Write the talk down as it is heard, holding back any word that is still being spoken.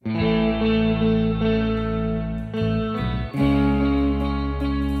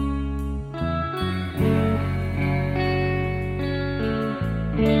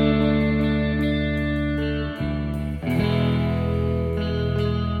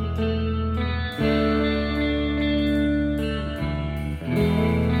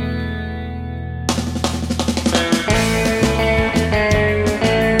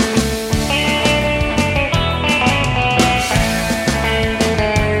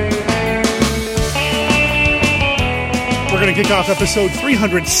going to kick off episode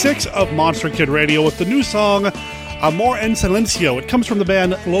 306 of Monster Kid Radio with the new song, Amor en Silencio. It comes from the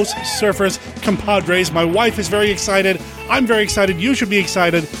band Los Surfers Compadres. My wife is very excited. I'm very excited. You should be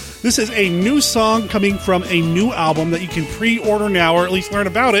excited. This is a new song coming from a new album that you can pre-order now, or at least learn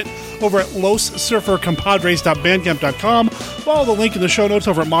about it, over at lossurfercompadres.bandcamp.com. Follow the link in the show notes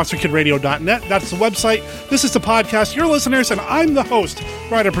over at monsterkidradio.net. That's the website. This is the podcast. You're listeners, and I'm the host,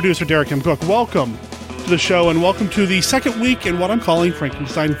 writer-producer Derek M. Cook. Welcome to the show, and welcome to the second week in what I'm calling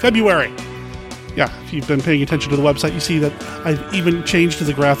Frankenstein February. Yeah, if you've been paying attention to the website, you see that I've even changed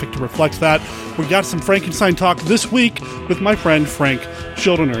the graphic to reflect that. We got some Frankenstein talk this week with my friend Frank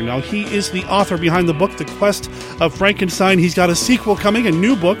Schildener. Now, he is the author behind the book, The Quest of Frankenstein. He's got a sequel coming, a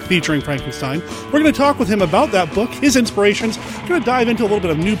new book featuring Frankenstein. We're going to talk with him about that book, his inspirations. We're going to dive into a little bit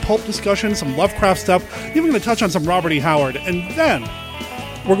of new pulp discussion, some Lovecraft stuff. Even going to touch on some Robert E. Howard. And then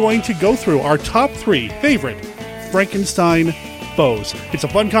we're going to go through our top 3 favorite Frankenstein foes. It's a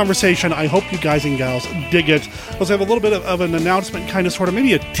fun conversation. I hope you guys and gals dig it. I also have a little bit of an announcement, kind of sort of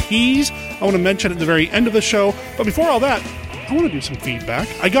maybe a tease I want to mention at the very end of the show. But before all that, I want to do some feedback.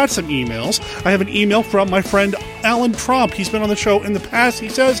 I got some emails. I have an email from my friend Alan Tromp. He's been on the show in the past. He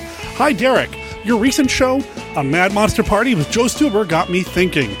says, "Hi Derek, your recent show on Mad Monster Party with Joe Stuber got me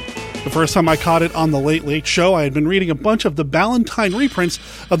thinking. The first time I caught it on The Late Late Show, I had been reading a bunch of the Ballantine reprints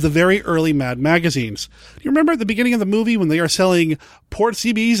of the very early Mad magazines. Do you remember at the beginning of the movie when they are selling Port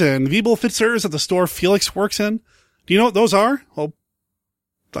CBs and Wiebelfitzers at the store Felix works in? Do you know what those are? Well,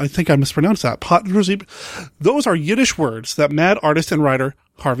 I think I mispronounced that. Those are Yiddish words that Mad artist and writer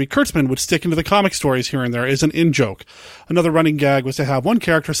Harvey Kurtzman would stick into the comic stories here and there as an in-joke. Another running gag was to have one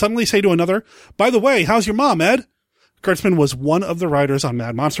character suddenly say to another, "By the way, how's your mom, Ed?" Kurtzman was one of the writers on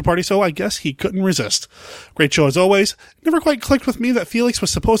Mad Monster Party, so I guess he couldn't resist. Great show as always. Never quite clicked with me that Felix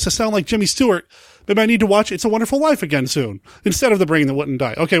was supposed to sound like Jimmy Stewart. Maybe I need to watch It's a Wonderful Life again soon, instead of The Brain That Wouldn't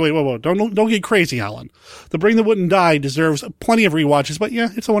Die. Okay, whoa. Don't get crazy, Alan. The Brain That Wouldn't Die deserves plenty of rewatches, but yeah,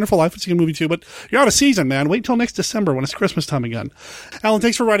 It's a Wonderful Life. It's a good movie too, but you're out of season, man. Wait till next December when it's Christmas time again. Alan,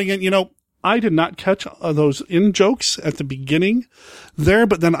 thanks for writing in. You know, I did not catch those in-jokes at the beginning there,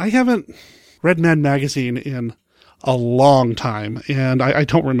 but then I haven't read Mad Magazine in a long time, and I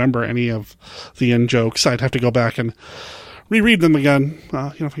don't remember any of the in-jokes. I'd have to go back and reread them again, if I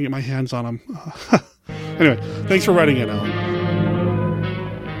can get my hands on them. Anyway, thanks for writing in, Alan.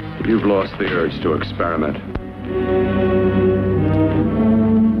 You've lost the urge to experiment.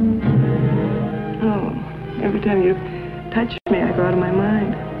 Oh, every time you touch me, I go out of my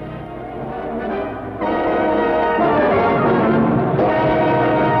mind.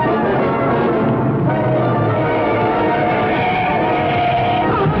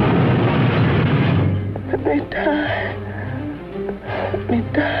 Let me die. Let me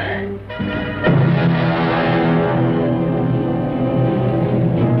die.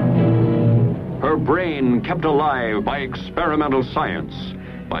 Her brain kept alive by experimental science,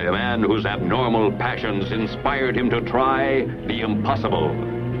 by a man whose abnormal passions inspired him to try the impossible.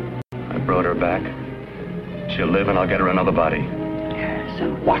 I brought her back. She'll live and I'll get her another body. Yes,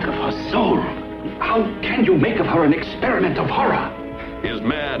 and what of her soul? How can you make of her an experiment of horror? His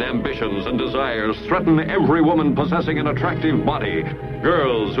mad ambitions and desires threaten every woman possessing an attractive body.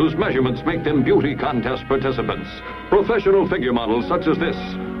 Girls whose measurements make them beauty contest participants. Professional figure models such as this.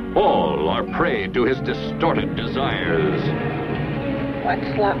 All are prey to his distorted desires.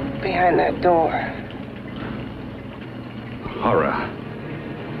 What's locked behind that door? Horror.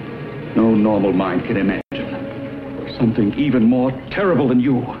 No normal mind can imagine. Something even more terrible than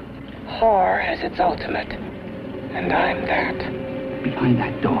you. Horror has its ultimate, and I'm that. Behind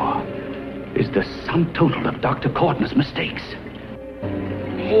that door is the sum total of Dr. Corton's mistakes.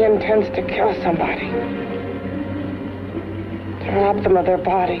 He intends to kill somebody. To rob them of their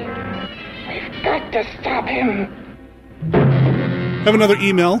body. We've got to stop him. I have another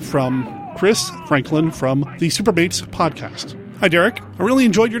email from Chris Franklin from the Superbates podcast. Hi, Derek. I really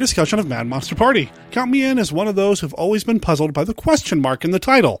enjoyed your discussion of Mad Monster Party. Count me in as one of those who've always been puzzled by the question mark in the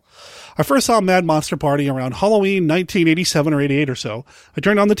title. I first saw Mad Monster Party around Halloween 1987 or 88 or so. I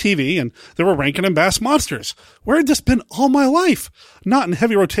turned on the TV and there were Rankin and Bass monsters. Where had this been all my life? Not in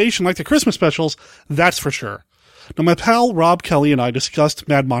heavy rotation like the Christmas specials, that's for sure. Now, my pal Rob Kelly and I discussed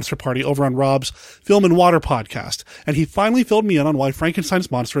Mad Monster Party over on Rob's Film and Water podcast, and he finally filled me in on why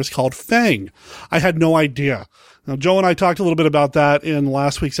Frankenstein's monster is called Fang. I had no idea. Now, Joe and I talked a little bit about that in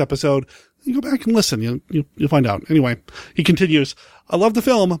last week's episode. You go back and listen. You'll find out. Anyway, he continues, I love the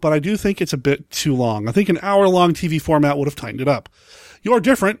film, but I do think it's a bit too long. I think an hour-long TV format would have tightened it up. You're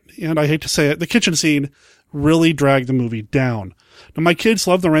different, and I hate to say it, the kitchen scene really dragged the movie down. Now, my kids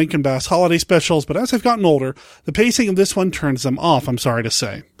love the Rankin Bass holiday specials, but as I've gotten older, the pacing of this one turns them off, I'm sorry to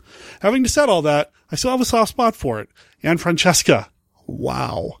say. Having said all that, I still have a soft spot for it. And Francesca.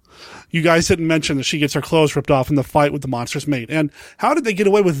 Wow. You guys didn't mention that she gets her clothes ripped off in the fight with the monster's mate. And how did they get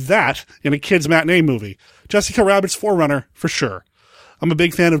away with that in a kid's matinee movie? Jessica Rabbit's forerunner, for sure. I'm a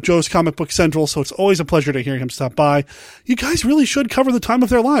big fan of Joe's Comic Book Central, so it's always a pleasure to hear him stop by. You guys really should cover the time of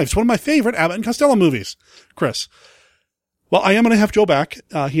their lives. One of my favorite Abbott and Costello movies. Chris. Well, I am going to have Joe back.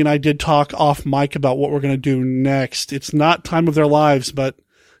 He and I did talk off mic about what we're going to do next. It's not time of their lives, but,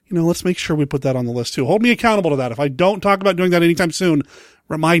 let's make sure we put that on the list too. Hold me accountable to that. If I don't talk about doing that anytime soon,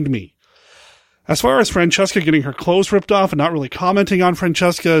 remind me. As far as Francesca getting her clothes ripped off and not really commenting on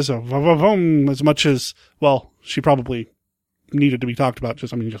Francesca as much as, well, she probably needed to be talked about.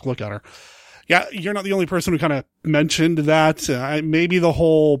 Just look at her. Yeah, you're not the only person who kind of mentioned that. Maybe the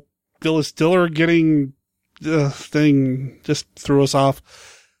whole Phyllis Diller getting thing just threw us off.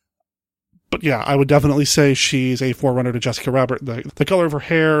 But yeah, I would definitely say she's a forerunner to Jessica Rabbit. The color of her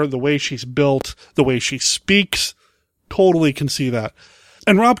hair, the way she's built, the way she speaks, totally can see that.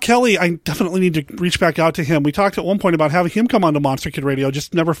 And Rob Kelly, I definitely need to reach back out to him. We talked at one point about having him come on to Monster Kid Radio,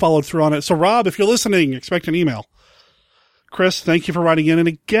 just never followed through on it. So Rob, if you're listening, expect an email. Chris, thank you for writing in. And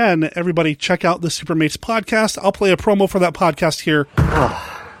again, everybody check out the Supermates podcast. I'll play a promo for that podcast here.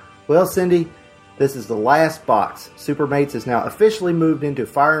 Well, Cindy, this is the last box. Supermates is now officially moved into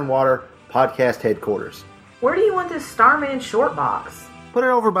Fire and Water podcast headquarters. Where do you want this Starman short box? Put it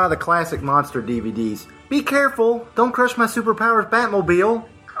over by the classic monster DVDs. Be careful. Don't crush my Superpowers Batmobile.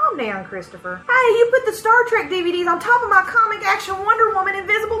 Calm down, Christopher. Hey, you put the Star Trek DVDs on top of my comic action Wonder Woman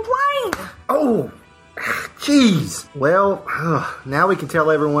Invisible Plane. Oh, jeez. Well, now we can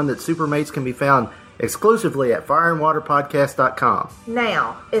tell everyone that Supermates can be found exclusively at fireandwaterpodcast.com.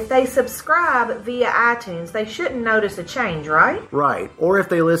 Now, if they subscribe via iTunes, they shouldn't notice a change, right? Right. Or if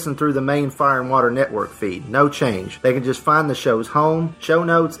they listen through the main Fire and Water Network feed, no change. They can just find the show's home, show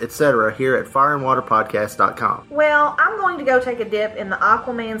notes, etc. here at fireandwaterpodcast.com. Well, I'm going to go take a dip in the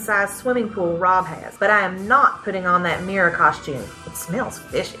Aquaman-sized swimming pool Rob has, but I am not putting on that mirror costume. It smells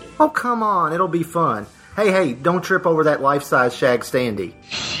fishy. Oh, come on. It'll be fun. Hey, don't trip over that life-size Shag Standy.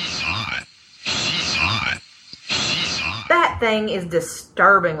 That thing is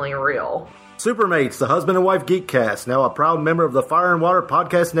disturbingly real. Supermates, the husband and wife Geekcast, now a proud member of the Fire and Water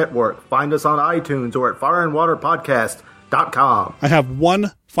Podcast Network. Find us on iTunes or at fireandwaterpodcast.com. I have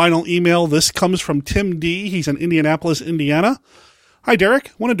one final email. This comes from Tim D. He's in Indianapolis, Indiana. Hi,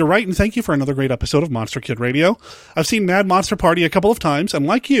 Derek. Wanted to write and thank you for another great episode of Monster Kid Radio. I've seen Mad Monster Party a couple of times, and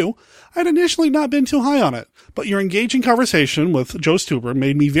like you, I'd initially not been too high on it. But your engaging conversation with Joe Stuber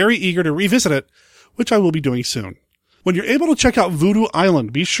made me very eager to revisit it, which I will be doing soon. When you're able to check out Voodoo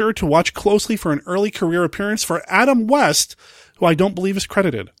Island, be sure to watch closely for an early career appearance for Adam West, who I don't believe is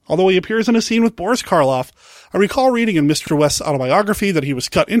credited. Although he appears in a scene with Boris Karloff, I recall reading in Mr. West's autobiography that he was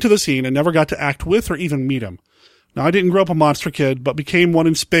cut into the scene and never got to act with or even meet him. Now, I didn't grow up a monster kid, but became one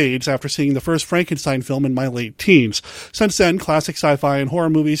in spades after seeing the first Frankenstein film in my late teens. Since then, classic sci-fi and horror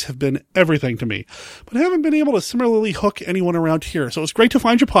movies have been everything to me, but I haven't been able to similarly hook anyone around here. So it's great to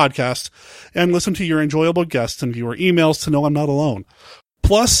find your podcast and listen to your enjoyable guests and viewer emails to know I'm not alone.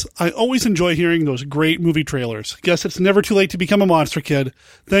 Plus, I always enjoy hearing those great movie trailers. Guess it's never too late to become a monster kid.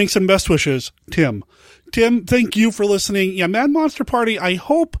 Thanks and best wishes, Tim. Tim, thank you for listening. Yeah, Mad Monster Party, I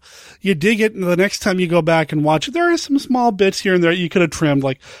hope you dig it the next time you go back and watch it. There are some small bits here and there you could have trimmed,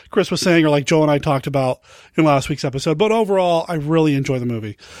 like Chris was saying, or like Joe and I talked about in last week's episode. But overall, I really enjoy the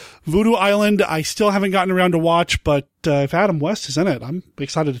movie. Voodoo Island, I still haven't gotten around to watch, but if Adam West is in it, I'm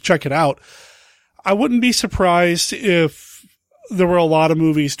excited to check it out. I wouldn't be surprised if there were a lot of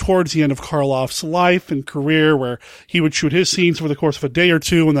movies towards the end of Karloff's life and career where he would shoot his scenes over the course of a day or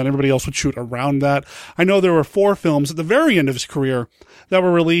two and then everybody else would shoot around that. I know there were 4 films at the very end of his career that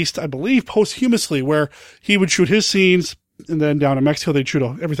were released, I believe, posthumously, where he would shoot his scenes and then down in Mexico they'd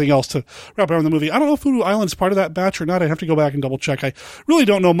shoot everything else to wrap around the movie. I don't know if Voodoo Island's part of that batch or not. I'd have to go back and double check. I really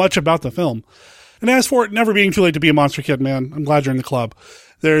don't know much about the film. And as for it never being too late to be a monster kid, man, I'm glad you're in the club.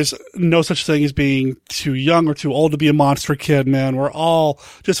 There's no such thing as being too young or too old to be a monster kid, man. We're all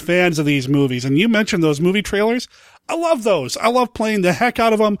just fans of these movies. And you mentioned those movie trailers. I love those. I love playing the heck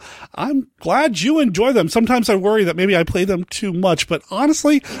out of them. I'm glad you enjoy them. Sometimes I worry that maybe I play them too much, but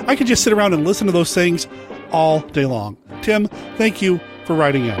honestly, I could just sit around and listen to those things all day long. Tim, thank you for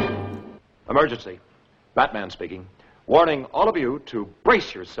writing in. Emergency. Batman speaking. Warning all of you to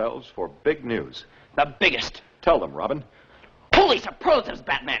brace yourselves for big news. The biggest. Tell them, Robin. Holy superlatives,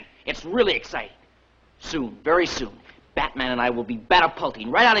 Batman! It's really exciting. Soon, very soon, Batman and I will be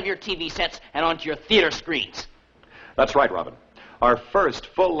batapulting right out of your TV sets and onto your theater screens. That's right, Robin. Our first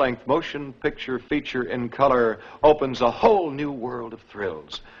full-length motion picture feature in color opens a whole new world of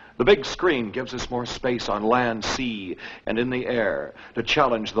thrills. The big screen gives us more space on land, sea, and in the air to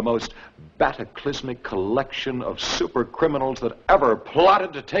challenge the most cataclysmic collection of super criminals that ever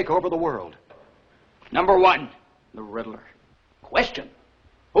plotted to take over the world. Number 1, the Riddler. Question: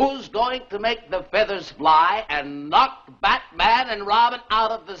 who's going to make the feathers fly and knock Batman and Robin out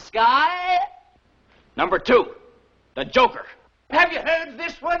of the sky? Number 2, the Joker. Have you heard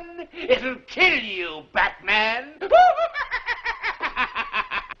this one? It'll kill you, Batman.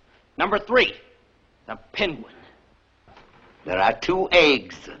 Number 3, the Penguin. There are 2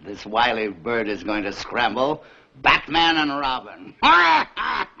 eggs this wily bird is going to scramble: Batman and Robin.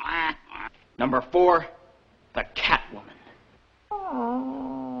 Number 4, the Catwoman.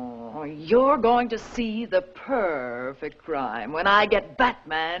 Oh, you're going to see the perfect crime when I get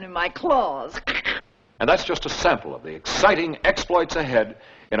Batman in my claws. And that's just a sample of the exciting exploits ahead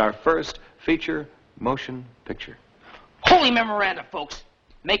in our first feature motion picture. Holy memoranda, folks.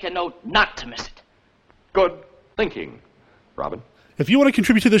 Make a note not to miss it. Good thinking, Robin. If you want to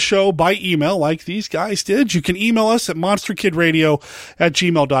contribute to the show by email like these guys did, you can email us at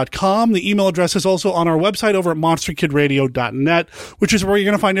monsterkidradio@gmail.com. The email address is also on our website over at monsterkidradio.net, which is where you're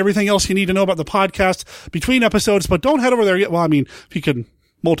going to find everything else you need to know about the podcast between episodes. But don't head over there yet. Well, I mean, if you can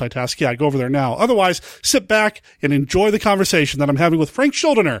multitask, yeah, go over there now. Otherwise, sit back and enjoy the conversation that I'm having with Frank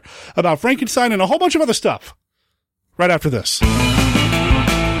Schuldener about Frankenstein and a whole bunch of other stuff right after this.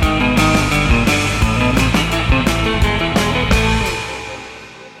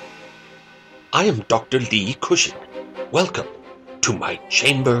 I am Dr. Lee Cushing. Welcome to my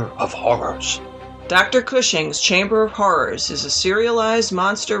Chamber of Horrors. Dr. Cushing's Chamber of Horrors is a serialized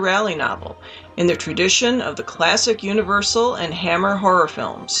monster rally novel in the tradition of the classic Universal and Hammer horror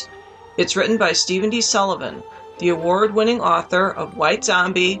films. It's written by Stephen D. Sullivan, the award-winning author of White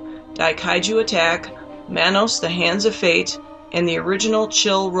Zombie, Daikaiju Attack, Manos: The Hands of Fate, and the original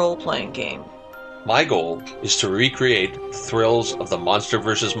Chill role-playing game. My goal is to recreate the thrills of the Monster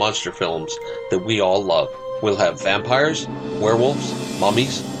vs. Monster films that we all love. We'll have vampires, werewolves,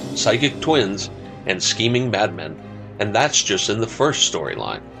 mummies, psychic twins, and scheming madmen. And that's just in the first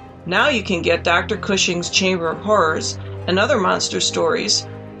storyline. Now you can get Dr. Cushing's Chamber of Horrors and other monster stories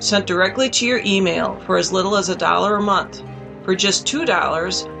sent directly to your email for as little as $1 a month. For just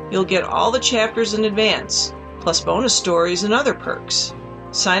 $2, you'll get all the chapters in advance, plus bonus stories and other perks.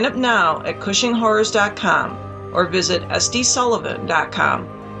 Sign up now at CushingHorrors.com or visit SDSullivan.com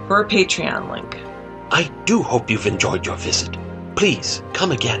for a Patreon link. I do hope you've enjoyed your visit. Please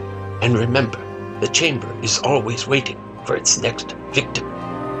come again, and remember, the chamber is always waiting for its next victim.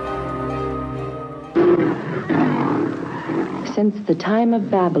 Since the time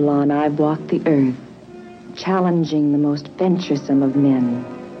of Babylon, I've walked the earth, challenging the most venturesome of men.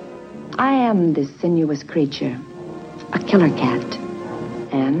 I am this sinuous creature, a killer cat.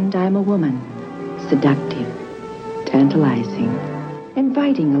 And I'm a woman, seductive, tantalizing,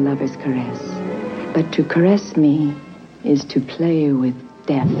 inviting a lover's caress. But to caress me is to play with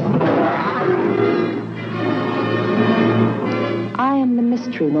death. I am the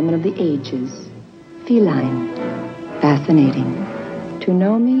mystery woman of the ages, feline, fascinating. To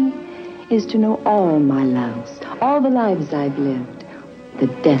know me is to know all my loves, all the lives I've lived, the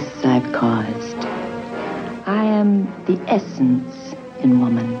deaths I've caused. I am the essence in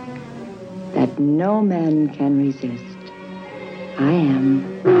woman that no man can resist. I am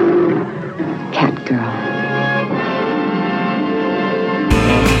Catgirl.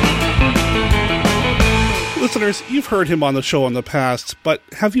 Listeners, you've heard him on the show in the past, but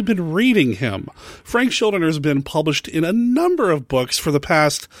have you been reading him? Frank Schuldener has been published in a number of books for the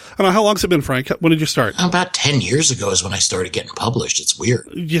past, I don't know, how long's it been, Frank? When did you start? About 10 years ago is when I started getting published. It's weird.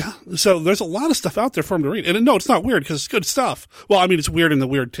 Yeah, so there's a lot of stuff out there for him to read. And no, it's not weird, because it's good stuff. Well, I mean, it's weird and the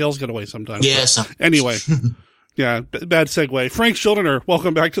weird tales get away sometimes. Yeah, anyway. Yeah, bad segue. Frank Schuldener,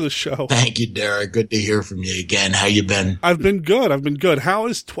 welcome back to the show. Thank you, Derek. Good to hear from you again. How you been? I've been good. How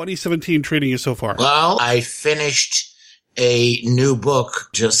is 2017 treating you so far? Well, I finished a new book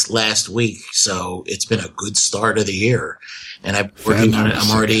just last week, so it's been a good start of the year. And I'm working on it.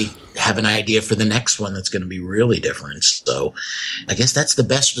 I'm already have an idea for the next one that's going to be really different. So I guess that's the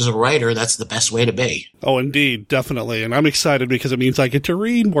best as a writer. That's the best way to be. Oh, indeed. Definitely. And I'm excited because it means I get to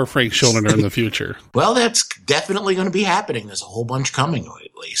read more Frank Schuldener in the future. Well, that's definitely going to be happening. There's a whole bunch coming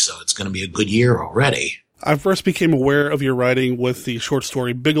lately, so it's going to be a good year already. I first became aware of your writing with the short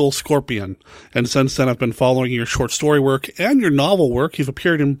story Big Ol' Scorpion, and since then I've been following your short story work and your novel work. You've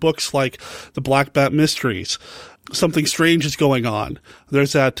appeared in books like The Black Bat Mysteries, Something Strange is Going On.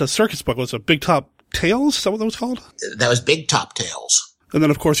 There's that circus book. It was a Big Top Tales? Is that what that was called? That was Big Top Tales. And then,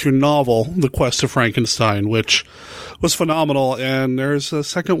 of course, your novel, The Quest of Frankenstein, which was phenomenal. And there's a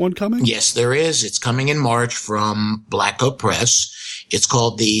second one coming? Yes, there is. It's coming in March from Black Oak Press. It's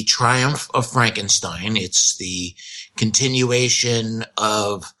called The Triumph of Frankenstein. It's the continuation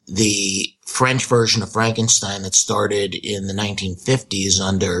of the French version of Frankenstein that started in the 1950s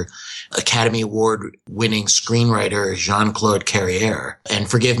under Academy Award-winning screenwriter Jean-Claude Carrière. And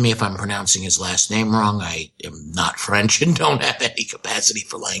forgive me if I'm pronouncing his last name wrong. I am not French and don't have any capacity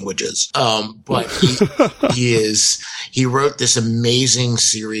for languages. But he wrote this amazing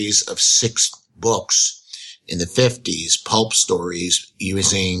series of 6 books in the 50s, pulp stories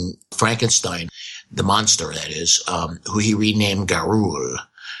using Frankenstein, the monster, that is, who he renamed Garou.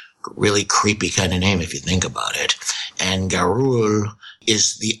 Really creepy kind of name if you think about it. And Garou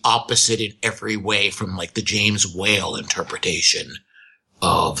is the opposite in every way from like the James Whale interpretation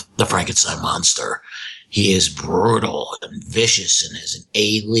of the Frankenstein monster. He is brutal and vicious and has an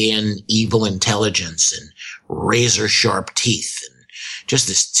alien evil intelligence and razor sharp teeth and just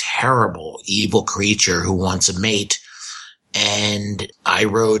this terrible evil creature who wants a mate. And I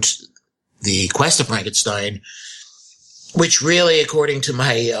wrote The Quest of Frankenstein, which really, according to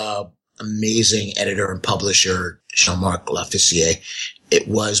my amazing editor and publisher, Jean-Marc Lofficier, it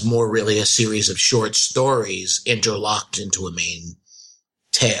was more really a series of short stories interlocked into a main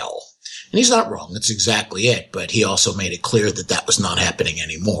tale. And he's not wrong. That's exactly it. But he also made it clear that that was not happening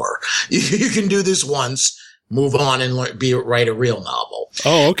anymore. You can do this once, move on, and write a real novel.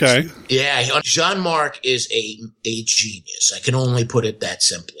 Oh, okay. Yeah, Jean-Marc is a genius. I can only put it that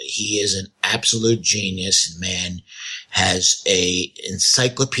simply. He is an absolute genius. Man has a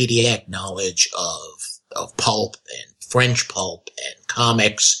encyclopedic knowledge of pulp and French pulp and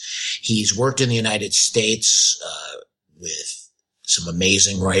comics. He's worked in the United States with some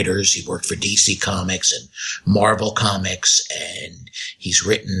amazing writers. He worked for DC Comics and Marvel Comics, and he's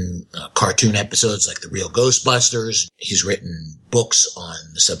written cartoon episodes like The Real Ghostbusters. He's written books on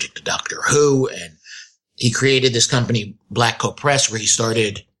the subject of Doctor Who, and he created this company, Black Oak Press, where he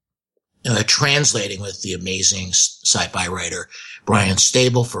started translating with the amazing sci-fi writer Brian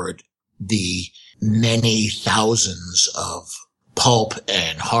Stableford the many thousands of pulp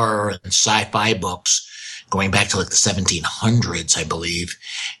and horror and sci-fi books going back to like the 1700s, I believe,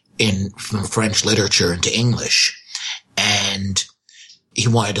 from French literature into English. And he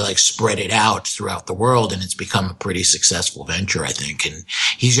wanted to like spread it out throughout the world, and it's become a pretty successful venture, I think. And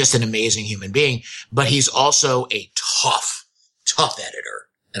he's just an amazing human being, but he's also a tough editor.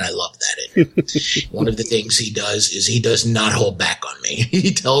 And I love that in him. One of the things he does is he does not hold back on me.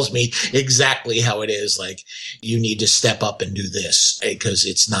 He tells me exactly how it is. Like, you need to step up and do this because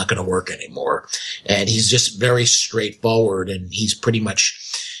it's not going to work anymore. And he's just very straightforward, and he's pretty much,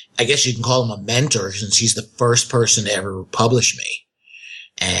 I guess you can call him a mentor, since he's the first person to ever publish me.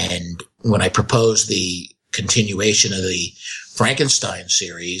 And when I proposed the continuation of the Frankenstein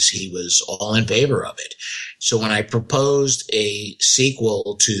series, he was all in favor of it. So when I proposed a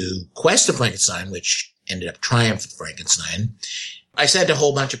sequel to Quest of Frankenstein, which ended up Triumph of Frankenstein, I sent a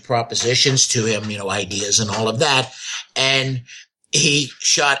whole bunch of propositions to him, ideas and all of that, and he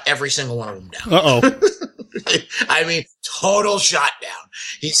shot every single one of them down. Uh-oh. I mean, total shot down.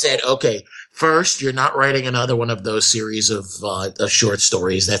 He said, okay, first, you're not writing another one of those series of short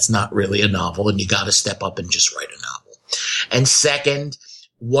stories. That's not really a novel, and you got to step up and just write a novel. And second,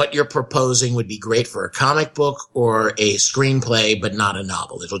 what you're proposing would be great for a comic book or a screenplay, but not a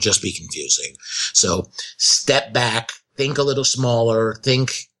novel. It'll just be confusing. So step back, think a little smaller,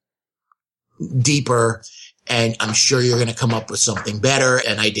 think deeper, and I'm sure you're going to come up with something better.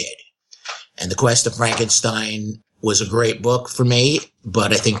 And I did. And The Quest of Frankenstein was a great book for me,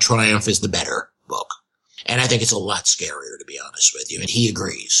 but I think Triumph is the better book. And I think it's a lot scarier, to be honest with you. And he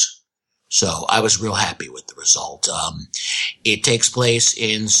agrees. So I was real happy with the result. It takes place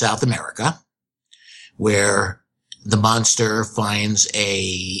in South America, where the monster finds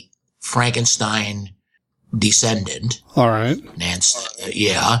a Frankenstein descendant. All right.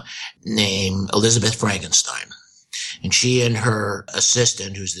 Named Elizabeth Frankenstein. And she and her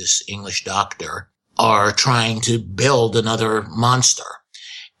assistant, who's this English doctor, are trying to build another monster.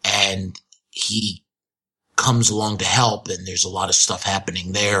 And he comes along to help, and there's a lot of stuff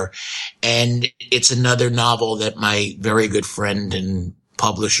happening there. And it's another novel that my very good friend and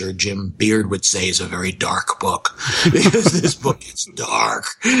publisher Jim Beard would say is a very dark book, because this book is dark.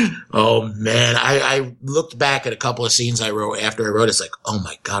 Oh man, I looked back at a couple of scenes I wrote after I wrote it. It's like, oh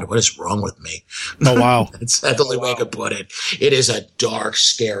my God, what is wrong with me? Oh wow. That's the only way I could put it. It is a dark,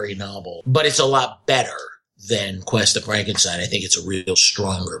 scary novel, but it's a lot better than Quest of Frankenstein. I think it's a real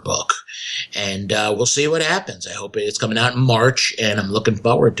stronger book. And we'll see what happens. I hope it's coming out in March, and I'm looking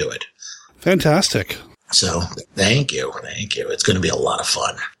forward to it. Fantastic. So thank you. It's going to be a lot of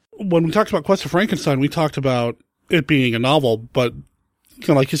fun. When we talked about Quest of Frankenstein, we talked about it being a novel, but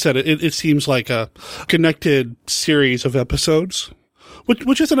like you said, it seems like a connected series of episodes,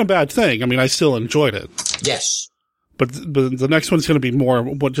 which isn't a bad thing. I mean, I still enjoyed it. Yes. But the next one's going to be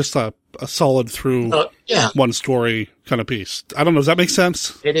more just a solid through one story kind of piece. I don't know. Does that make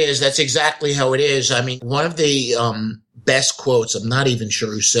sense? It is. That's exactly how it is. I mean, one of the best quotes, I'm not even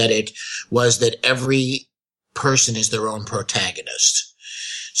sure who said it, was that every person is their own protagonist.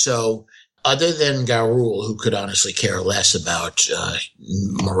 So other than Garul, who could honestly care less about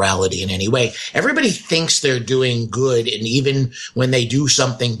morality in any way, everybody thinks they're doing good. And even when they do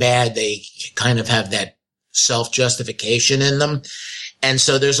something bad, they kind of have that self-justification in them. And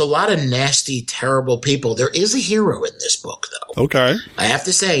so there's a lot of nasty, terrible people. There is a hero in this book, though. Okay. I have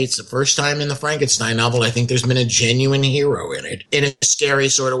to say, it's the first time in the Frankenstein novel I think there's been a genuine hero in it, in a scary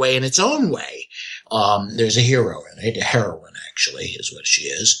sort of way, in its own way. There's a hero in it, a heroine, actually, is what she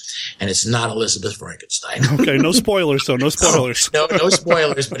is. And it's not Elizabeth Frankenstein. Okay, no spoilers, though. No spoilers. No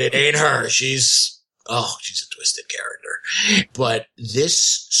spoilers, but it ain't her. She's a twisted character. But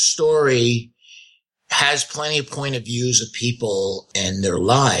this story has plenty of point of views of people and their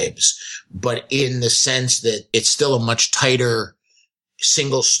lives, but in the sense that it's still a much tighter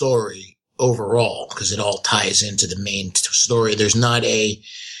single story overall, because it all ties into the main story.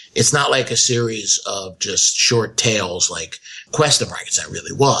 It's not like a series of just short tales like Quest of Frankenstein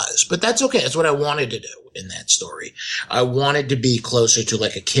really was, but that's okay. That's what I wanted to do in that story. I wanted to be closer to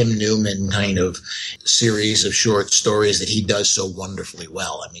like a Kim Newman kind of series of short stories that he does so wonderfully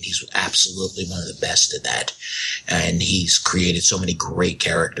well. I mean, he's absolutely one of the best at that. And he's created so many great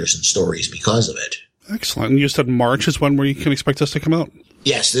characters and stories because of it. Excellent. And you said March is when you can expect this to come out?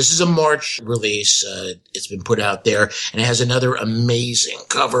 Yes, this is a March release. It's been put out there, and it has another amazing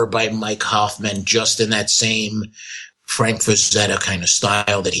cover by Mike Hoffman, just in that same Frank Frazetta kind of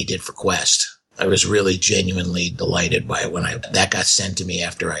style that he did for Quest. I was really genuinely delighted by it when that got sent to me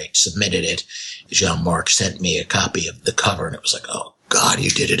after I submitted it. Jean-Marc sent me a copy of the cover, and it was like, oh God, you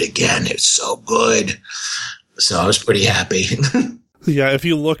did it again. It's so good. So I was pretty happy. Yeah, if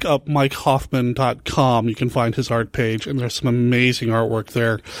you look up MikeHoffman.com, you can find his art page, and there's some amazing artwork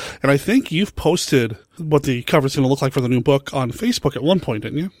there. And I think you've posted what the cover's going to look like for the new book on Facebook at one point,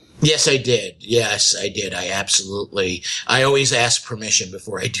 didn't you? Yes, I did. I always ask permission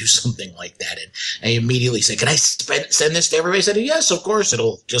before I do something like that. And I immediately say, can I send this to everybody? I said, yes, of course.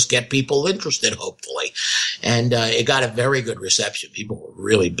 It'll just get people interested, hopefully. And it got a very good reception. People were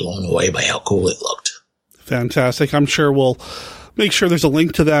really blown away by how cool it looked. Fantastic. I'm sure we'll make sure there's a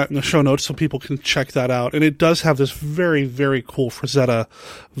link to that in the show notes so people can check that out. And it does have this very, very cool Frazetta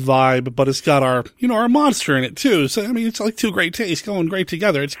vibe, but it's got our monster in it too. So, I mean, it's like two great tastes going great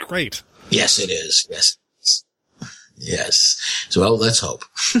together. It's great. Yes, it is. Yes. So, well, let's hope.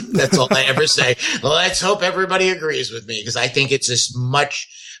 That's all I ever say. Let's hope everybody agrees with me, because I think it's this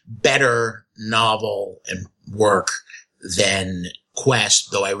much better novel and work than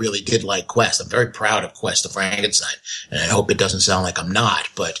Quest, though I really did like Quest. I'm very proud of Quest of Frankenstein, and I hope it doesn't sound like I'm not,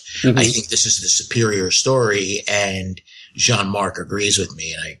 but I think this is the superior story, and Jean-Marc agrees with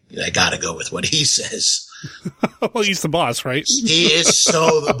me, and I gotta go with what he says. Well, he's the boss, right? He is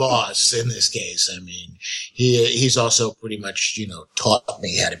so the boss in this case. I mean, he's also pretty much, taught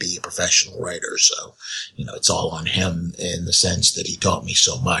me how to be a professional writer. So, it's all on him in the sense that he taught me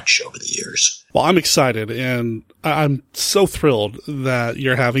so much over the years. Well, I'm excited, and I'm so thrilled that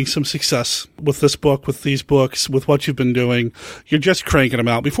you're having some success with this book, with these books, with what you've been doing. You're just cranking them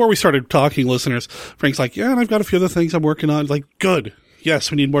out. Before we started talking, listeners, Frank's like, yeah, and I've got a few other things I'm working on. Like, good.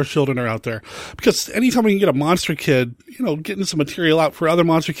 Yes, we need more children out there. Because anytime we can get a monster kid, getting some material out for other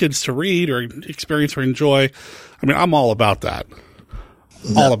monster kids to read or experience or enjoy, I mean, I'm all about that.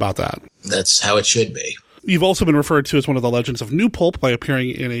 All about that. That's how it should be. You've also been referred to as one of the legends of New Pulp by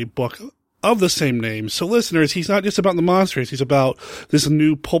appearing in a book of the same name. So listeners, he's not just about the monsters, he's about this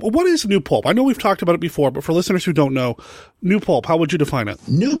New Pulp. What is New Pulp? I know we've talked about it before, but for listeners who don't know, New Pulp, how would you define it?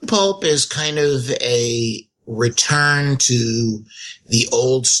 New Pulp is kind of a return to the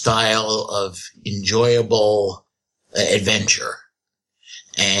old style of enjoyable adventure.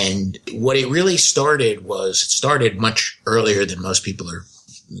 And what it really started much earlier than most people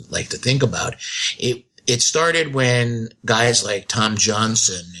like to think about. It started when guys like Tom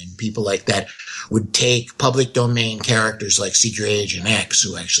Johnson and people like that would take public domain characters like Secret Agent X,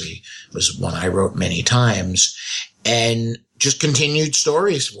 who actually was one I wrote many times, and just continued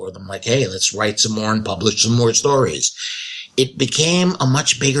stories for them. Like, hey, let's write some more and publish some more stories. It became a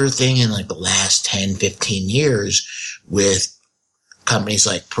much bigger thing in like the last 10, 15 years with companies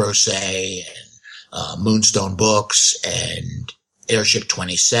like Pro Se and Moonstone Books and Airship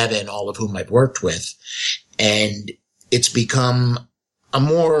 27, all of whom I've worked with. And it's become a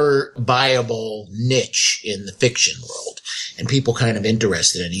more viable niche in the fiction world and people kind of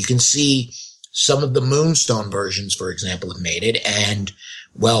interested in it. You can see some of the Moonstone versions, for example, have made it. And,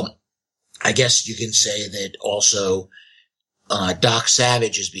 well, I guess you can say that also Doc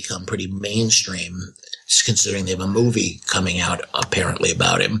Savage has become pretty mainstream, considering they have a movie coming out apparently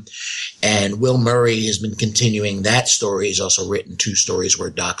about him. And Will Murray has been continuing that story. He's also written 2 stories where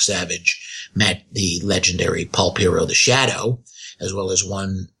Doc Savage met the legendary pulp hero The Shadow, as well as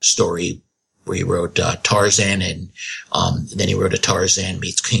 1 story where he wrote Tarzan, and then he wrote a Tarzan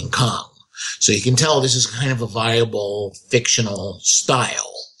meets King Kong. So you can tell this is kind of a viable fictional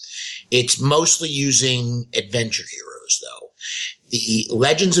style. It's mostly using adventure heroes, though. The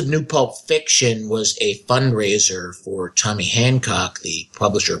Legends of New Pulp Fiction was a fundraiser for Tommy Hancock, the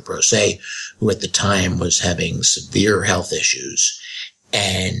publisher of Pro Se, who at the time was having severe health issues.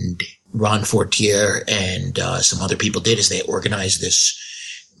 And Ron Fortier and some other people did is they organized this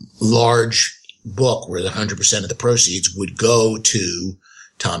large book where 100% of the proceeds would go to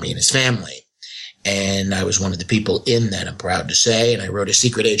Tommy and his family. And I was one of the people in that, I'm proud to say, and I wrote a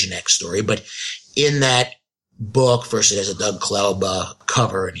Secret Agent X story. But in that book, first it has a Doug Klauba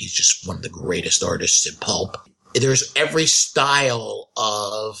cover, and he's just one of the greatest artists in pulp. There's every style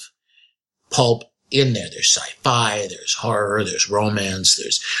of pulp in there. There's sci-fi, there's horror, there's romance,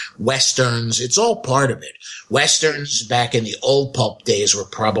 there's westerns. It's all part of it. Westerns back in the old pulp days were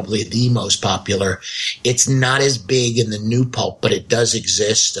probably the most popular. It's not as big in the new pulp, but it does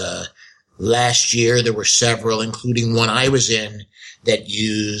exist. Last year there were several, including one I was in, that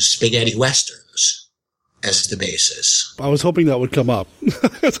used spaghetti westerns as the basis. I was hoping that would come up.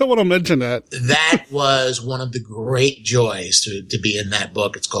 I want to mention that. That was one of the great joys to be in that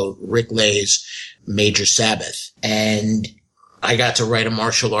book. It's called Rick Lay's Major Sabbath. And I got to write a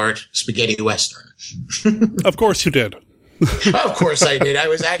martial art spaghetti western. Of course you did. Of course I did. I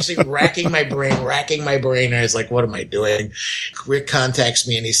was actually racking my brain. And I was like, what am I doing? Rick contacts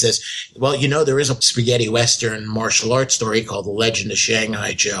me and he says, well, you know, there is a spaghetti western martial arts story called The Legend of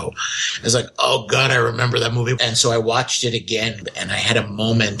Shanghai Joe. I was like, oh God, I remember that movie. And so I watched it again and I had a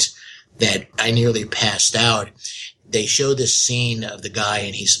moment that I nearly passed out. They show this scene of the guy,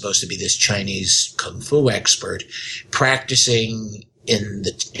 and he's supposed to be this Chinese kung fu expert practicing in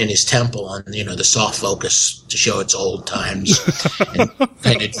his temple on, you know, the soft focus to show its old times and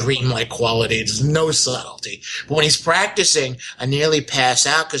kind of dreamlike quality. There's no subtlety. But when he's practicing, I nearly pass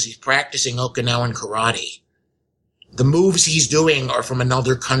out because he's practicing Okinawan karate. The moves he's doing are from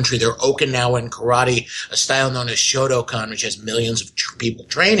another country. They're Okinawan karate, a style known as Shotokan, which has millions of people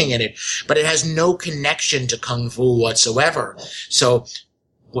training in it, but it has no connection to kung fu whatsoever. So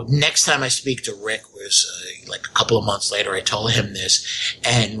next time I speak to Rick was like a couple of months later, I told him this,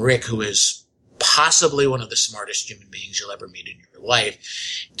 and Rick, who is possibly one of the smartest human beings you'll ever meet in your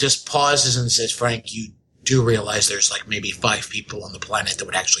life, just pauses and says, Frank, you do realize there's like maybe 5 people on the planet that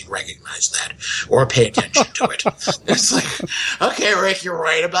would actually recognize that or pay attention to it. It's like, okay, Rick, you're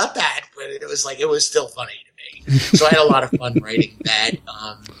right about that. But it was like, it was still funny to me. So I had a lot of fun writing that.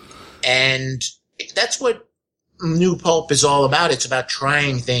 And that's what New Pulp is all about. It's about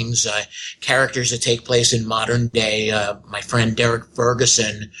trying things, characters that take place in modern day. My friend Derek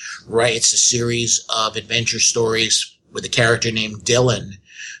Ferguson writes a series of adventure stories with a character named Dylan,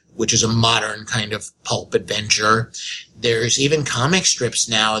 which is a modern kind of pulp adventure. There's even comic strips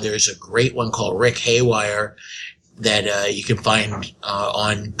now. There's a great one called Rick Haywire that you can find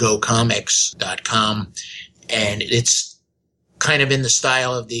on gocomics.com. And it's kind of in the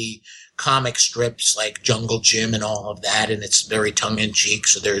style of the comic strips like Jungle Jim and all of that, and it's very tongue-in-cheek.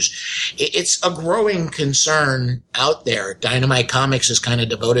 So it's a growing concern out there. Dynamite Comics has kind of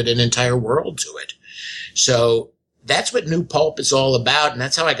devoted an entire world to it. So that's what New Pulp is all about, and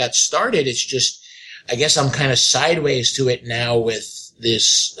that's how I got started. It's just, I guess I'm kind of sideways to it now with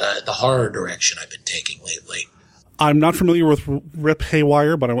this, the horror direction I've been taking lately. I'm not familiar with Rip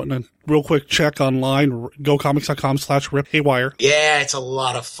Haywire, but I went to real quick check online, gocomics.com/Rip Haywire. Yeah, it's a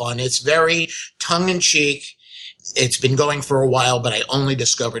lot of fun. It's very tongue-in-cheek. It's been going for a while, but I only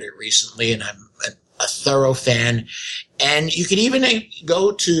discovered it recently, and I'm a thorough fan. And you can even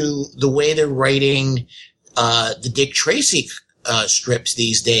go to the way they're writing the Dick Tracy strips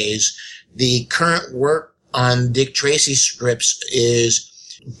these days. The current work on Dick Tracy strips is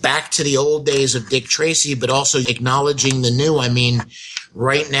back to the old days of Dick Tracy, but also acknowledging the new. I mean,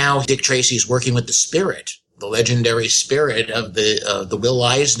 right now, Dick Tracy is working with the Spirit, the legendary Spirit of the Will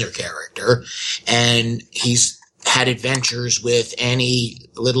Eisner character, and he's had adventures with Annie,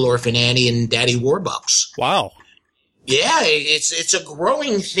 Little Orphan Annie, and Daddy Warbucks. Wow. Yeah, it's a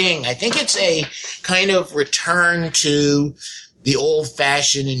growing thing. I think it's a kind of return to the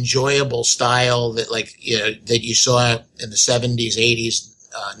old-fashioned, enjoyable style that, that you saw in the 70s, 80s,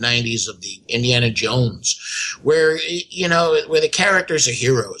 90s of the Indiana Jones, where the characters are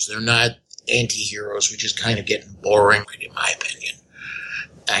heroes. They're not anti-heroes, which is kind of getting boring, in my opinion.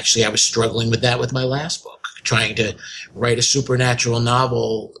 Actually, I was struggling with that with my last book, trying to write a supernatural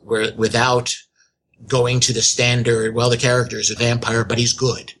novel without going to the standard, well, the character is a vampire, but he's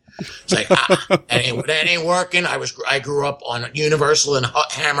good. It's like, that ain't working. I grew up on Universal and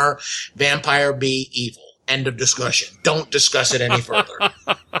Hammer, vampire be evil. End of discussion. Don't discuss it any further.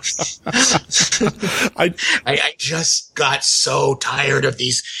 I just got so tired of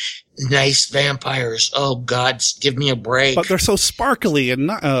these nice vampires. Oh, God, give me a break. But they're so sparkly and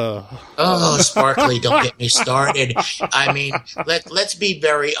not... Oh, sparkly, don't get me started. I mean, let's be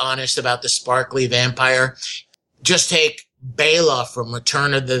very honest about the sparkly vampire. Just take Bela from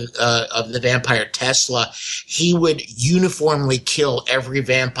Return of the Vampire Tesla. He would uniformly kill every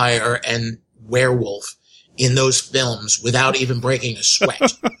vampire and werewolf in those films without even breaking a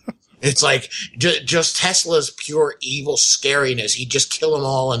sweat. It's like just Tesla's pure evil scariness. He'd just kill them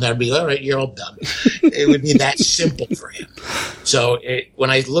all, and that'd be all right. You're all done. It would be that simple for him. So when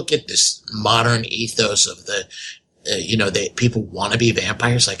I look at this modern ethos of the people want to be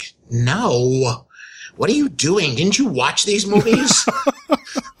vampires, like, no, what are you doing? Didn't you watch these movies?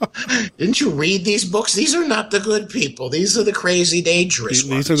 Didn't you read these books? These are not the good people. These are the crazy, dangerous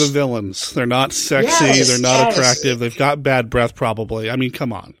ones. These are the villains. They're not sexy. Yes, they're not attractive. They've got bad breath, probably. I mean,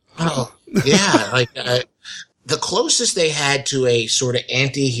 come on. Oh, yeah. The closest they had to a sort of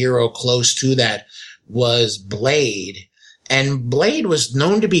anti-hero close to that was Blade. And Blade was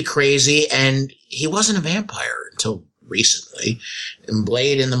known to be crazy, and he wasn't a vampire until recently. And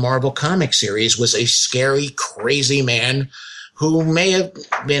Blade in the Marvel comic series was a scary, crazy man who may have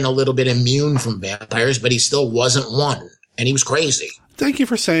been a little bit immune from vampires, but he still wasn't one. And he was crazy. Thank you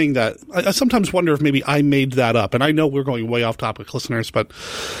for saying that. I sometimes wonder if maybe I made that up. And I know we're going way off topic, listeners, but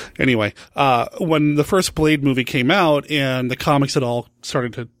anyway, when the first Blade movie came out and the comics had all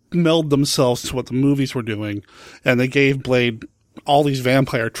started to meld themselves to what the movies were doing, and they gave Blade all these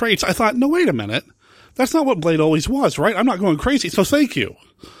vampire traits, I thought, no, wait a minute. That's not what Blade always was, right? I'm not going crazy, so thank you.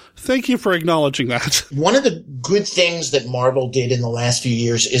 Thank you for acknowledging that. One of the good things that Marvel did in the last few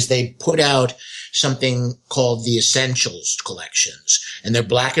years is they put out something called the Essentials collections. And they're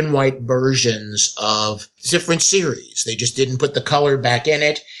black and white versions of different series. They just didn't put the color back in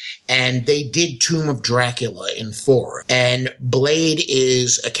it. And they did Tomb of Dracula in 4. And Blade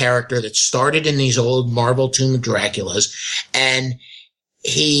is a character that started in these old Marvel Tomb of Draculas. And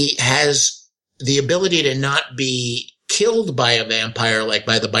he has the ability to not be killed by a vampire, like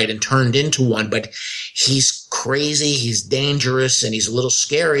by the bite, and turned into one, but he's crazy, he's dangerous, and he's a little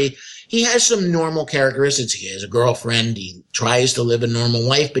scary. He has some normal characteristics. He has a girlfriend. He tries to live a normal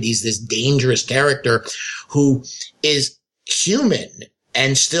life, but he's this dangerous character who is human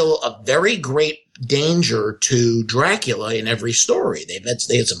and still a very great danger to Dracula in every story. They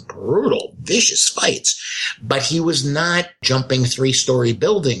had some brutal, vicious fights, but he was not jumping 3-story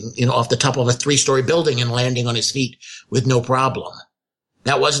building, off the top of a 3-story building and landing on his feet with no problem.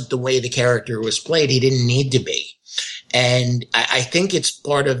 That wasn't the way the character was played. He didn't need to be. And I think it's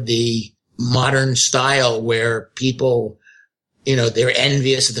part of the modern style where people, they're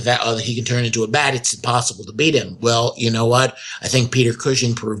envious of the fact, that he can turn into a bat. It's impossible to beat him. Well, you know what? I think Peter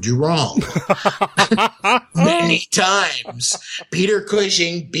Cushing proved you wrong. Many times. Peter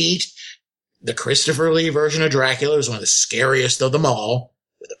Cushing beat the Christopher Lee version of Dracula. It was one of the scariest of them all,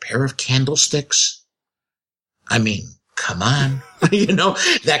 with a pair of candlesticks. I mean, come on.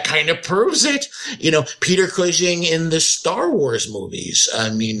 That kind of proves it. Peter Cushing in the Star Wars movies. I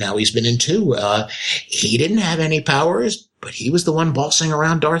mean, now he's been in 2. He didn't have any powers, but he was the one bossing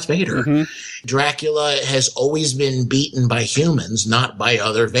around Darth Vader. Mm-hmm. Dracula has always been beaten by humans, not by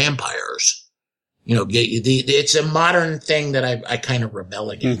other vampires. It's a modern thing that I kind of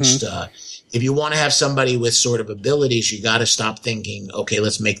rebel against. Mm-hmm. If you want to have somebody with sort of abilities, you got to stop thinking, okay,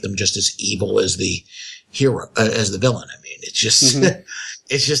 let's make them just as evil as the hero, as the villain. I mean, it's just, mm-hmm.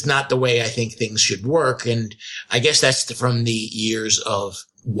 It's just not the way I think things should work. And I guess that's from the years of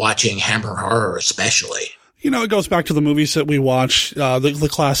watching Hammer horror, especially. It goes back to the movies that we watch, the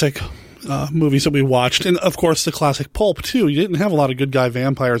classic movies that we watched. And, of course, the classic pulp, too. You didn't have a lot of good guy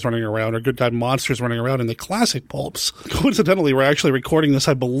vampires running around or good guy monsters running around in the classic pulps. Coincidentally, we're actually recording this,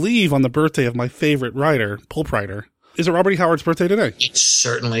 I believe, on the birthday of my favorite writer, pulp writer. Is it Robert E. Howard's birthday today? It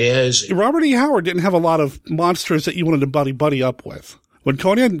certainly is. Robert E. Howard didn't have a lot of monsters that you wanted to buddy up with. When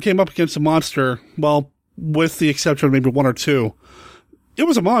Conan came up against a monster, well, with the exception of maybe one or two, it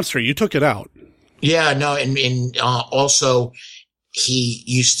was a monster. You took it out. Yeah, no, and also he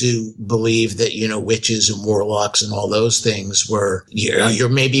used to believe that, witches and warlocks and all those things were, you're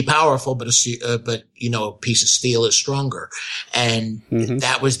maybe powerful, but a piece of steel is stronger. And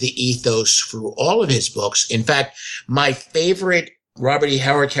that was the ethos through all of his books. In fact, my favorite Robert E.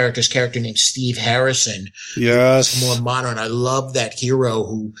 Howard character named Steve Harrison. Yes. More modern. I love that hero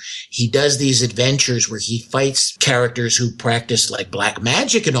who he does these adventures where he fights characters who practice like black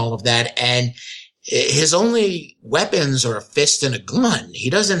magic and all of that. And his only weapons are a fist and a gun. He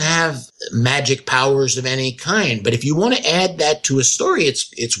doesn't have magic powers of any kind. But if you want to add that to a story,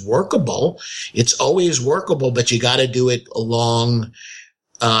 it's workable. It's always workable, but you got to do it along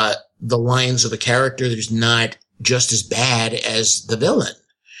the lines of a character that's not just as bad as the villain.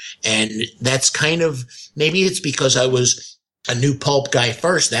 And that's kind of, maybe it's because I was a new pulp guy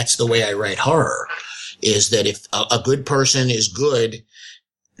first. That's the way I write horror, is that if a good person is good,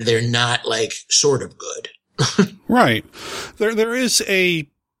 they're not like sort of good. Right. There is a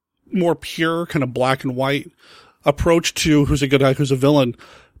more pure kind of black and white approach to who's a good guy, who's a villain,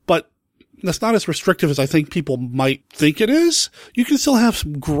 but that's not as restrictive as I think people might think it is. You can still have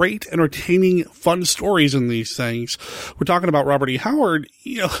some great, entertaining, fun stories in these things. We're talking about Robert E. Howard.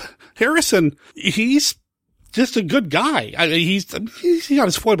 Harrison, he's just a good guy. He's got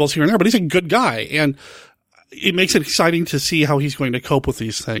his foibles here and there, but he's a good guy. And it makes it exciting to see how he's going to cope with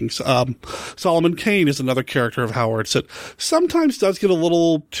these things. Solomon Kane is another character of Howard's that sometimes does get a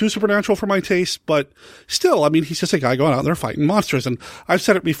little too supernatural for my taste, but still, he's just a guy going out there fighting monsters. And I've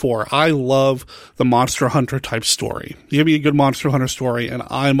said it before, I love the Monster Hunter type story. You give me a good Monster Hunter story and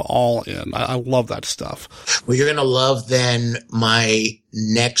I'm all in. I love that stuff. Well, you're going to love then my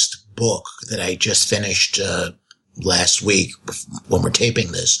next book that I just finished, last week when we're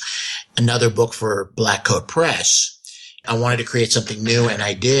taping this, another book for Black Coat Press. I wanted to create something new, and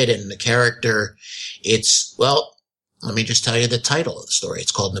I did. And the character, let me just tell you the title of the story.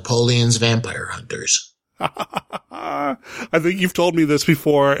 It's called Napoleon's Vampire Hunters. I think you've told me this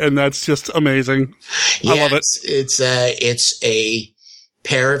before, and that's just amazing. I love it. It's a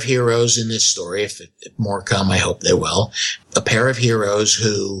pair of heroes in this story. If more come, I hope they will. A pair of heroes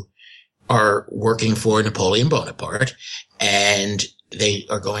who are working for Napoleon Bonaparte, and they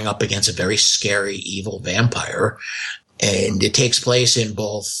are going up against a very scary, evil vampire. And it takes place in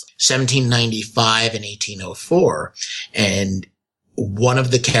both 1795 and 1804. And one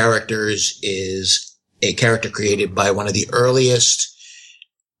of the characters is a character created by one of the earliest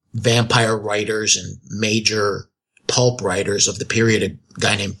vampire writers and major pulp writers of the period, a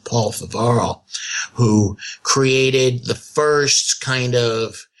guy named Paul Favaro, who created the first kind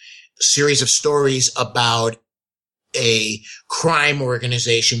of series of stories about a crime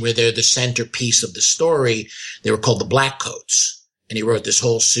organization where they're the centerpiece of the story. They were called the Blackcoats. And he wrote this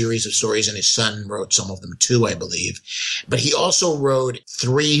whole series of stories, and his son wrote some of them too, I believe. But he also wrote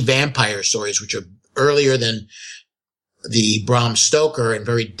 3 vampire stories, which are earlier than the Bram Stoker and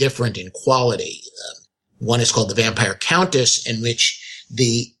very different in quality. One is called The Vampire Countess, in which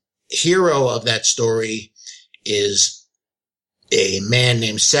the hero of that story is a man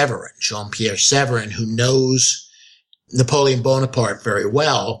named Severin, Jean-Pierre Severin, who knows Napoleon Bonaparte very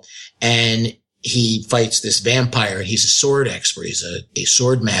well, and he fights this vampire. He's a sword expert. He's a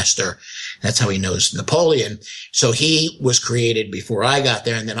sword master. That's how he knows Napoleon. So he was created before I got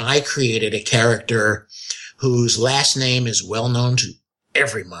there, and then I created a character whose last name is well known to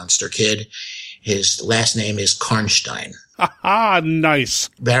every monster kid. His last name is Karnstein. Ah, nice.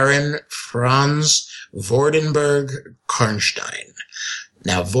 Baron Franz Vordenberg Karnstein.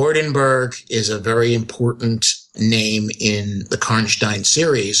 Now, Vordenberg is a very important name in the Karnstein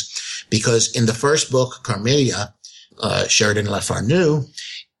series because in the first book, Carmilla, Sheridan Le Fanu,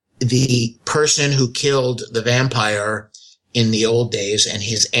 the person who killed the vampire in the old days and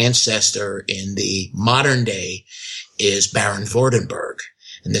his ancestor in the modern day is Baron Vordenberg.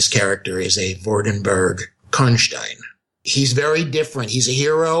 And this character is a Vordenberg Karnstein. He's very different. He's a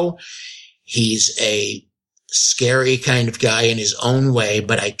hero. He's a scary kind of guy in his own way,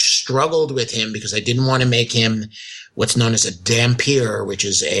 but I struggled with him because I didn't want to make him what's known as a dhampir, which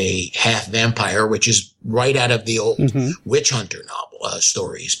is a half vampire, which is right out of the old witch hunter novel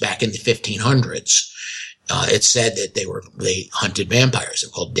stories back in the 1500s. It said that they hunted vampires.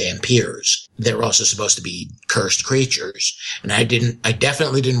 They're called Dampiers. They're also supposed to be cursed creatures. And I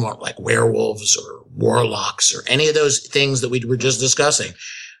definitely didn't want like werewolves or warlocks or any of those things that we were just discussing.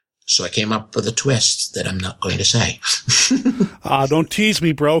 So I came up with a twist that I'm not going to say. Don't tease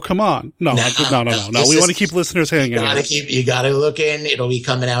me, bro. Come on. No. We want to keep listeners hanging. You got to look in. It'll be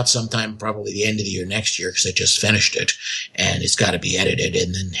coming out sometime, probably the end of the year next year, because I just finished it, and it's got to be edited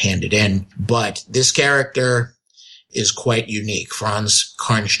and then handed in. But this character is quite unique, Franz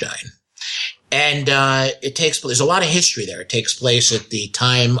Karnstein. And there's a lot of history there. It takes place at the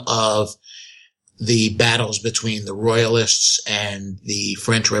time of the battles between the Royalists and the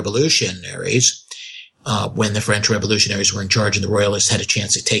French revolutionaries, when the French revolutionaries were in charge and the Royalists had a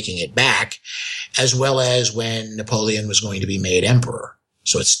chance of taking it back, as well as when Napoleon was going to be made emperor.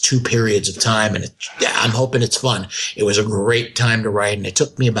 So it's 2 periods of time, and I'm hoping it's fun. It was a great time to write, and it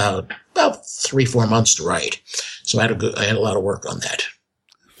took me about 3-4 months to write. So I had a lot of work on that.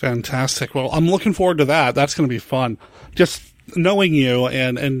 Fantastic. Well, I'm looking forward to that. That's going to be fun. Just knowing you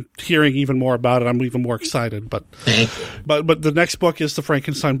and hearing even more about it, I'm even more excited. But the next book is the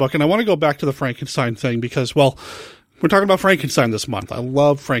Frankenstein book, and I want to go back to the Frankenstein thing because, well, we're talking about Frankenstein this month. I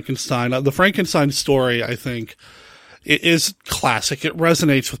love Frankenstein. The Frankenstein story, I think, it is classic. It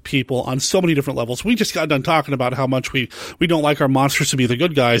resonates with people on so many different levels. We just got done talking about how much we don't like our monsters to be the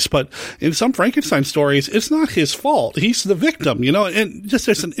good guys, but in some Frankenstein stories, it's not his fault. He's the victim, and just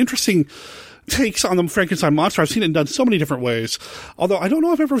there's an interesting takes on the Frankenstein monster. I've seen it done so many different ways. Although I don't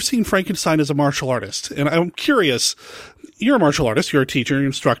know if I've ever seen Frankenstein as a martial artist. And I'm curious, you're a martial artist, you're a teacher, you're an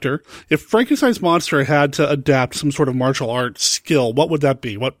instructor. If Frankenstein's monster had to adapt some sort of martial art skill, what would that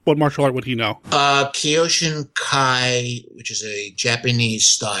be? What martial art would he know? Kyoshin Kai, which is a Japanese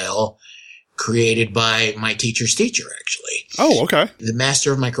style created by my teacher's teacher, actually. Oh, okay. The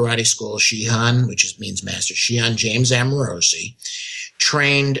master of my karate school, Shihan, which means master, Shihan James Amorosi,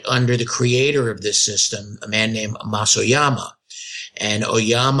 trained under the creator of this system, a man named Masoyama. And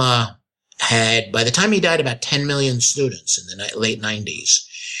Oyama had, by the time he died, about 10 million students in the late 90s.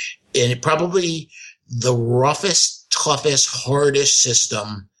 And probably the roughest, toughest, hardest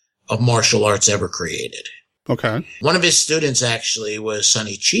system of martial arts ever created. Okay. One of his students actually was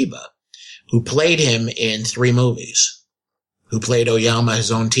Sonny Chiba, who played him in 3 movies, who played Oyama,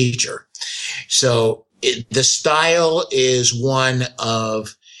 his own teacher. So the style is one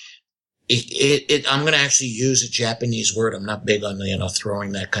of I'm going to actually use a Japanese word. I'm not big on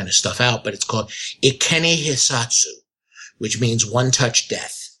throwing that kind of stuff out, but it's called Ikeni Hisatsu, which means one touch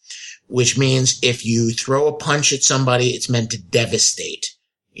death, which means if you throw a punch at somebody, it's meant to devastate.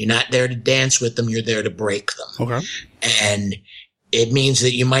 You're not there to dance with them. You're there to break them. Okay. And it means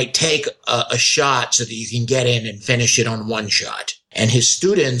that you might take a shot so that you can get in and finish it on one shot. And his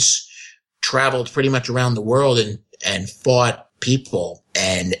students traveled pretty much around the world and fought people,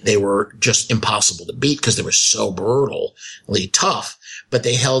 and they were just impossible to beat because they were so brutally tough, but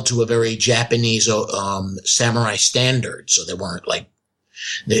they held to a very Japanese samurai standard. So they weren't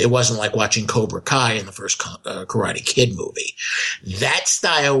it wasn't like watching Cobra Kai in the first Karate Kid movie. That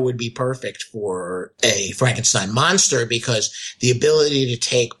style would be perfect for a Frankenstein monster because the ability to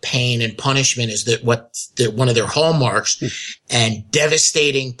take pain and punishment is one of their hallmarks, and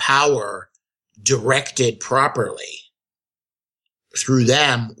devastating power directed properly through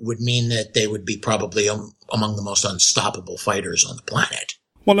them would mean that they would be probably among the most unstoppable fighters on the planet.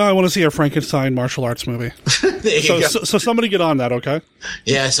 Well, now I want to see a Frankenstein martial arts movie. So somebody get on that, okay?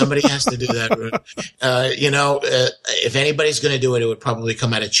 Yeah, somebody has to do that. If anybody's going to do it, it would probably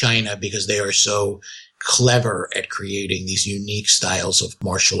come out of China because they are so clever at creating these unique styles of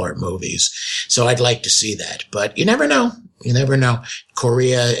martial art movies. So I'd like to see that, but you never know. You never know.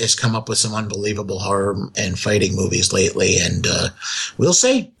 Korea has come up with some unbelievable horror and fighting movies lately, and we'll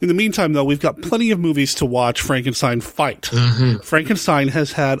see. In the meantime, though, we've got plenty of movies to watch Frankenstein fight. Mm-hmm. Frankenstein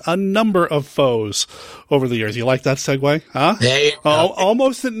has had a number of foes over the years. You like that segue? Huh? There you go.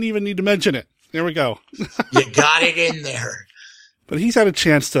 Almost didn't even need to mention it. There we go. You got it in there. But he's had a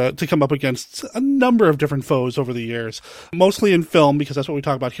chance to come up against a number of different foes over the years, mostly in film, because that's what we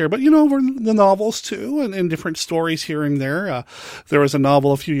talk about here. But, over the novels, too, and different stories here and there. There was a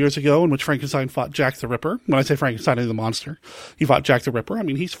novel a few years ago in which Frankenstein fought Jack the Ripper. When I say Frankenstein is the monster, he fought Jack the Ripper. I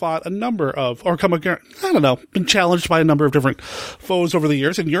mean, he's fought a number of, been challenged by a number of different foes over the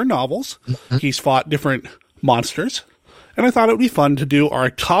years. In your novels, he's fought different monsters. And I thought it would be fun to do our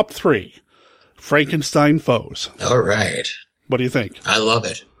top 3 Frankenstein foes. All right. What do you think? I love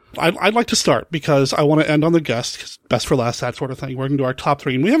it. I'd like to start because I want to end on the guest, 'cause best for last, that sort of thing. We're going to do our top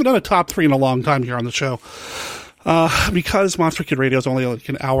 3. And we haven't done a top 3 in a long time here on the show. Because Monster Kid Radio is only like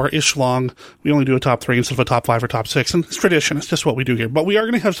an hour-ish long, we only do a top 3 instead of a top 5 or top 6. And it's tradition. It's just what we do here. But we are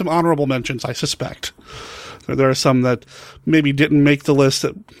going to have some honorable mentions, I suspect. There are some that maybe didn't make the list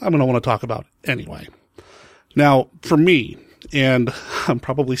that I'm going to want to talk about anyway. Now, for me, and I'm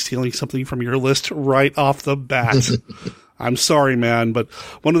probably stealing something from your list right off the bat. I'm sorry, man, but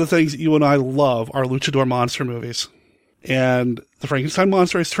one of the things that you and I love are luchador monster movies. And the Frankenstein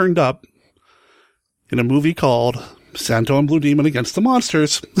monster has turned up in a movie called Santo and Blue Demon Against the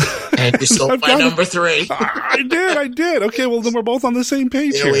Monsters. And you stole my number 3. I did. Okay, well, then we're both on the same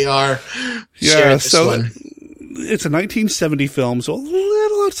page here. Here we are. Yeah, so it's a 1970 film, so a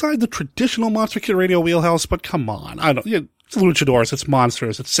little outside the traditional Monster Kid Radio wheelhouse, but come on. It's luchadors, it's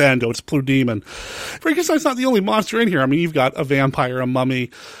monsters, it's Santo, it's Blue Demon. Frankenstein's not the only monster in here. I mean, you've got a vampire, a mummy,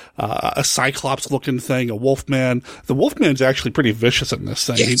 a cyclops-looking thing, a wolfman. The wolfman's actually pretty vicious in this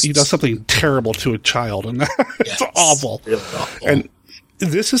thing. Yes. He does something terrible to a child, and it's awful. Really awful. And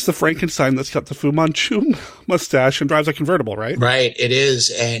this is the Frankenstein that's got the Fu Manchu mustache and drives a convertible, right? Right, it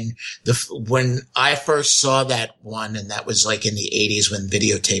is. And when I first saw that one, and that was like in the 80s when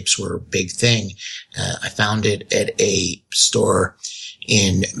videotapes were a big thing, I found it at a store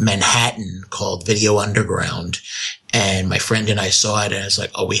in Manhattan called Video Underground. And my friend and I saw it, and I was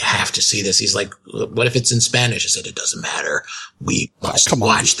like, oh, we have to see this. He's like, what if it's in Spanish? I said, it doesn't matter. We must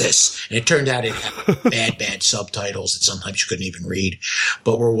watch this. And it turned out it had bad subtitles that sometimes you couldn't even read.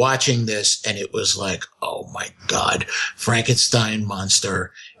 But we're watching this, and it was like, oh, my God. Frankenstein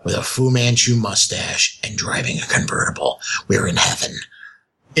monster with a Fu Manchu mustache and driving a convertible. We're in heaven.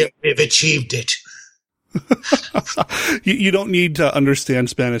 We've achieved it. You don't need to understand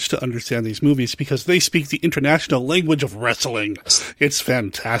Spanish to understand these movies because they speak the international language of wrestling. It's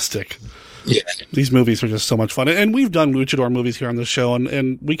fantastic. Yeah. These movies are just so much fun. And we've done luchador movies here on the show,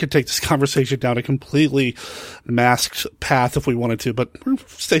 and we could take this conversation down a completely masked path if we wanted to, but we'll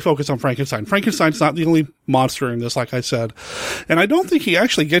stay focused on Frankenstein. Frankenstein's not the only monster in this, like I said. And I don't think he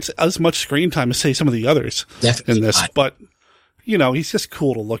actually gets as much screen time as, say, some of the others in this, but you know, he's just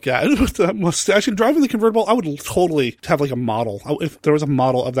cool to look at with that mustache and driving the convertible. I would totally have like a model. If there was a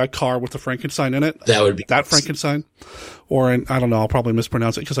model of that car with the Frankenstein in it, that would be that Frankenstein. Or I don't know, I'll probably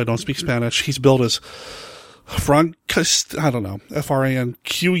mispronounce it because I don't speak Spanish. He's billed as Frankenstein in that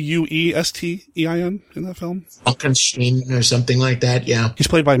film. Frankenstein or something like that, yeah. He's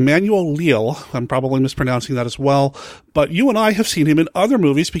played by Manuel Leal. I'm probably mispronouncing that as well. But you and I have seen him in other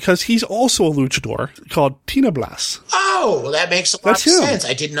movies because he's also a luchador called Tinieblas. Oh, well, that makes a lot of sense.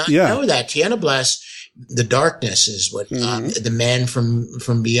 I did not know that. Tinieblas, the darkness is what the man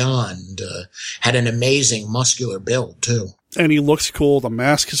from beyond had an amazing muscular build, too. And he looks cool. The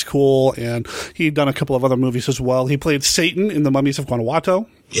mask is cool. And he'd done a couple of other movies as well. He played Satan in The Mummies of Guanajuato.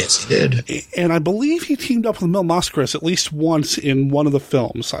 Yes, he did. And I believe he teamed up with Mil Mascaras at least once in one of the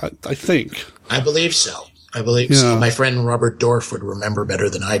films, I think. I believe so. So. My friend Robert Dorff would remember better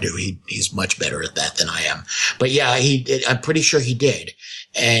than I do. He's much better at that than I am. But yeah, I'm pretty sure he did.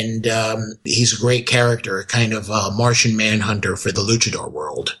 And he's a great character, kind of a Martian Manhunter for the luchador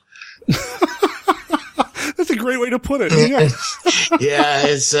world. That's a great way to put it. Yeah, yeah.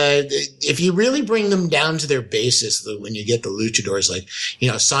 It's if you really bring them down to their basis, when you get the luchadors, like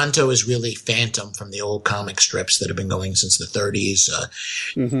Santo is really Phantom from the old comic strips that have been going since the 30s.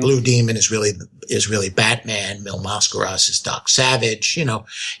 Blue Demon is really Batman. Mil Mascaras is Doc Savage.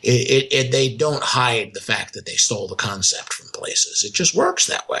 They don't hide the fact that they stole the concept from places. It just works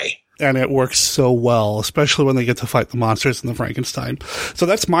that way. And it works so well, especially when they get to fight the monsters in the Frankenstein. So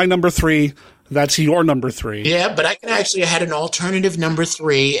that's my number 3. That's your number 3. Yeah, but I can actually had an alternative number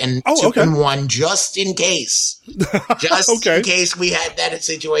 3 and took one just in case. Just in case we had that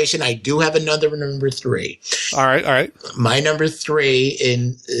situation. I do have another number 3. All right. My number 3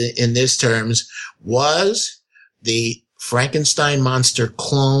 in this terms was the Frankenstein monster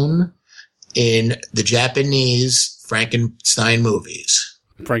clone in the Japanese Frankenstein movies.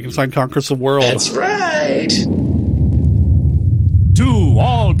 Frankenstein Conquers the World. That's right. 2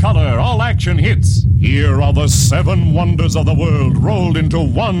 all-color, all-action hits. Here are the 7 wonders of the world rolled into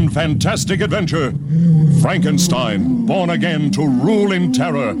one fantastic adventure. Frankenstein, born again to rule in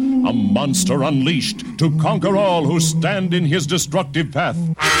terror. A monster unleashed to conquer all who stand in his destructive path.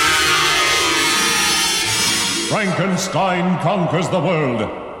 Frankenstein Conquers the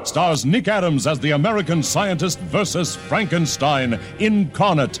World. Stars Nick Adams as the American scientist versus Frankenstein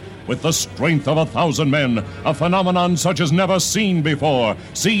incarnate with the strength of 1,000 men, a phenomenon such as never seen before.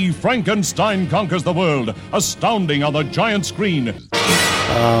 See Frankenstein Conquers the World, astounding on the giant screen.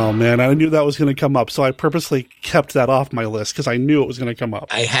 Oh, man, I knew that was going to come up, so I purposely kept that off my list because I knew it was going to come up.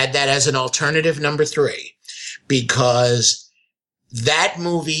 I had that as an alternative number 3. because that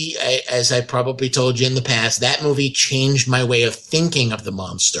movie, as I probably told you in the past, that movie changed my way of thinking of the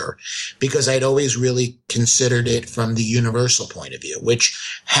monster, because I'd always really considered it from the Universal point of view,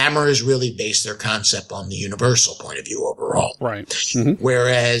 which Hammer has really based their concept on the Universal point of view overall. Right. Mm-hmm.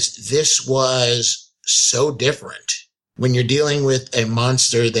 Whereas this was so different. When you're dealing with a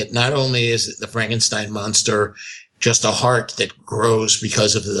monster that not only is the Frankenstein monster just a heart that grows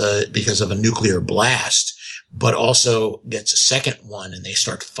because of a nuclear blast, but also gets a second one, and they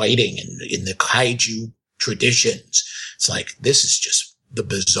start fighting in the kaiju traditions. It's like, this is just the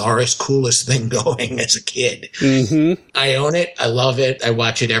bizarrest, coolest thing going as a kid. Mm-hmm. I own it. I love it. I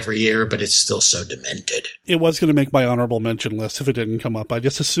watch it every year, but it's still so demented. It was going to make my honorable mention list if it didn't come up. I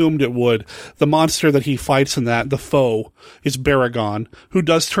just assumed it would. The monster that he fights in that, the foe, is Baragon, who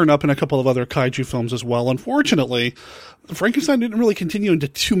does turn up in a couple of other kaiju films as well. Unfortunately, Frankenstein didn't really continue into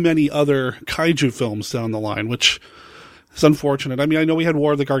too many other kaiju films down the line, which is unfortunate. I mean, I know we had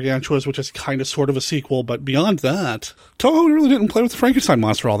War of the Gargantuas, which is kind of sort of a sequel, but beyond that, Toho really didn't play with the Frankenstein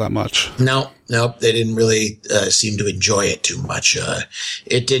monster all that much. No, they didn't really seem to enjoy it too much.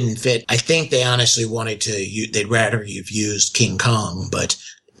 It didn't fit. I think they honestly wanted to, they'd rather have used King Kong, but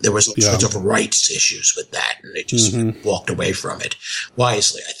there was all sorts of rights issues with that, and they just walked away from it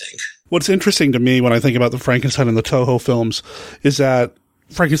wisely, I think. What's interesting to me when I think about the Frankenstein and the Toho films is that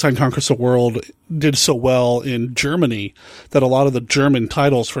Frankenstein Conquers the World did so well in Germany that a lot of the German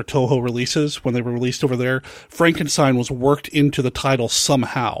titles for Toho releases, when they were released over there, Frankenstein was worked into the title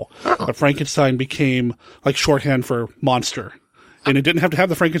somehow. But Frankenstein became like shorthand for monster. And it didn't have to have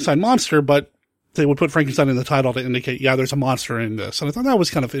the Frankenstein monster, but they would put Frankenstein in the title to indicate, yeah, there's a monster in this. And I thought that was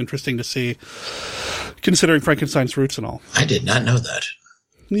kind of interesting to see, considering Frankenstein's roots and all. I did not know that.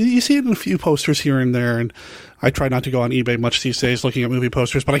 You see it in a few posters here and there, and I try not to go on eBay much these days looking at movie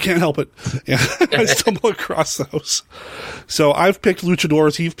posters, but I can't help it. Yeah, I stumble across those. So I've picked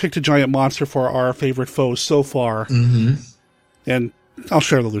luchadors. You've picked a giant monster for our favorite foes so far. Mm-hmm. And I'll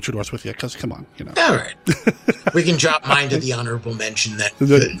share the luchadors with you, because come on, you know. All right. We can drop mine to the honorable mention then.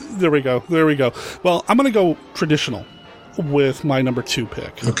 There we go. Well, I'm going to go traditional with my number 2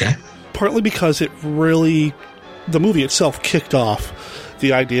 pick. Okay. Partly because it really, the movie itself kicked off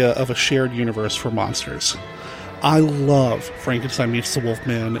the idea of a shared universe for monsters. I love Frankenstein meets the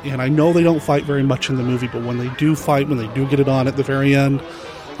Wolfman, and I know they don't fight very much in the movie, but when they do fight, when they do get it on at the very end,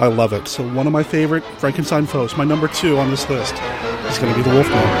 I love it. So one of my favorite Frankenstein foes, my number 2 on this list, is going to be the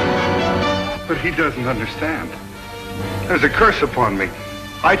Wolfman. But he doesn't understand. There's a curse upon me.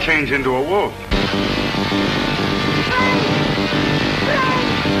 I change into a wolf.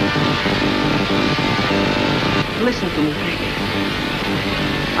 Listen to me, Frank.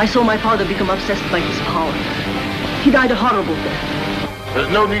 I saw my father become obsessed by his power. He died a horrible death.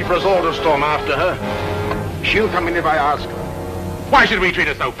 There's no need for us all to storm after her. She'll come in if I ask. Why should we treat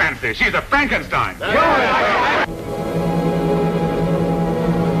her so fancy? She's a Frankenstein.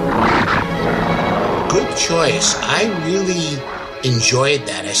 Good choice. I really enjoyed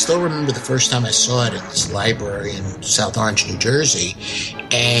that. I still remember the first time I saw it in this library in South Orange, New Jersey,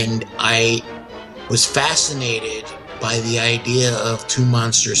 and I was fascinated by the idea of two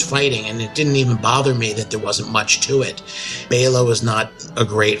monsters fighting, and it didn't even bother me that there wasn't much to it. Bela was not a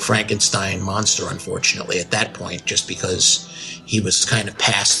great Frankenstein monster, unfortunately, at that point, just because he was kind of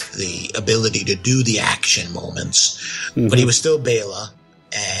past the ability to do the action moments. Mm-hmm. But he was still Bela,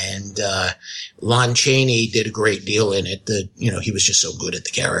 and Lon Chaney did a great deal in it. He was just so good at the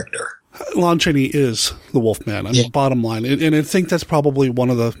character. Lon Chaney is the Wolfman, bottom line. And I think that's probably one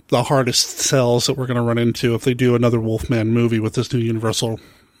of the hardest sells that we're going to run into if they do another Wolfman movie with this new Universal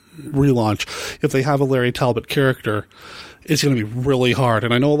relaunch. If they have a Larry Talbot character, it's going to be really hard.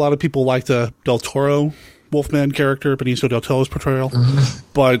 And I know a lot of people like the Del Toro Wolfman character, Benicio Del Toro's portrayal. Mm-hmm.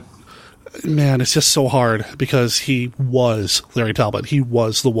 But, man, it's just so hard because he was Larry Talbot. He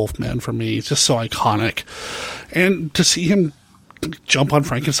was the Wolfman for me. It's just so iconic. And to see him jump on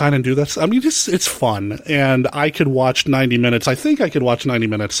Frankenstein and do that. I mean, it's fun. And I could watch 90 minutes. I think I could watch 90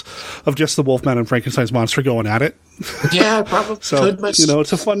 minutes of just the Wolfman and Frankenstein's monster going at it. Yeah, probably so, could.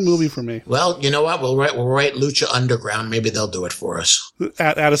 It's a fun movie for me. Well, you know what? We'll write Lucha Underground. Maybe they'll do it for us.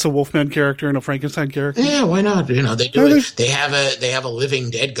 Add us a Wolfman character and a Frankenstein character. Yeah, why not? They do it. They have a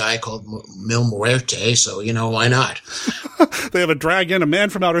living dead guy called Mil Muerte, so why not? They have a dragon, a man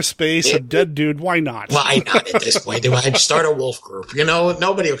from outer space, a dead dude. Why not? Why not at this point? I'd start a wolf group.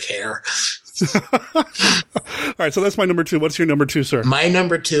 Nobody will care. All right, so that's my number 2. What's your number 2, sir? My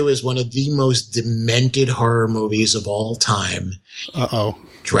number 2 is one of the most demented horror movies of all time. Uh-oh.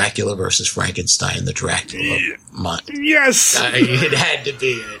 Dracula versus Frankenstein, the Dracula month. Yes! It had to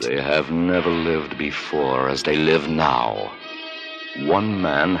be it. They have never lived before as they live now. One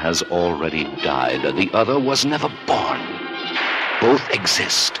man has already died. The other was never born. Both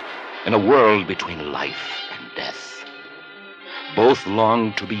exist in a world between life and death. Both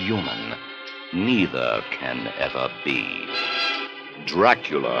long to be human. Neither can ever be.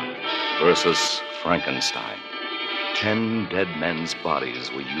 Dracula versus Frankenstein. 10 dead men's bodies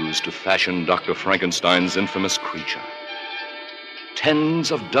were used to fashion Dr. Frankenstein's infamous creature.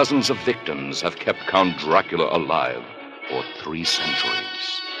 Tens of dozens of victims have kept Count Dracula alive for 3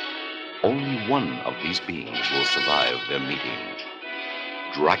 centuries. Only one of these beings will survive their meeting.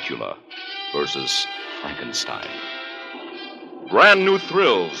 Dracula versus Frankenstein. Brand new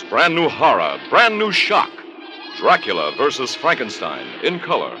thrills, brand new horror, brand new shock. Dracula versus Frankenstein, in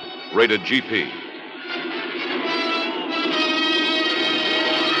color, rated GP.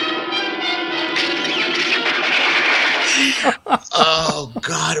 Oh,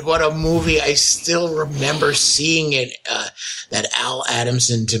 God, what a movie. I still remember seeing it, that Al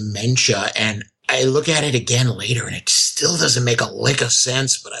Adamson Dementia, and I look at it again later, and it still doesn't make a lick of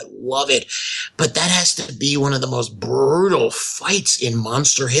sense, but I love it. But that has to be one of the most brutal fights in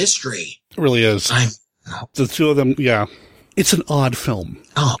monster history. It really is. The two of them, yeah. It's an odd film.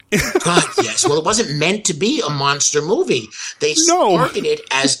 Oh, God, yes. Well, it wasn't meant to be a monster movie. They started it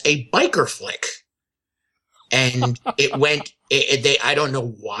as a biker flick. And it went, I don't know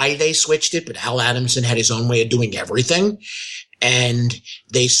why they switched it, but Al Adamson had his own way of doing everything. And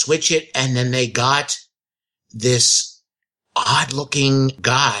they switch it, and then they got this odd-looking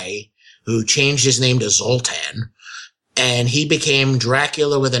guy who changed his name to Zoltan, and he became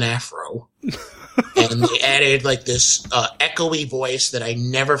Dracula with an afro. And they added like this echoey voice that I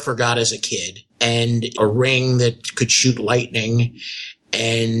never forgot as a kid, and a ring that could shoot lightning.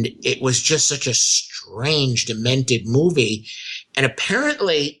 And it was just such a strange, demented movie. And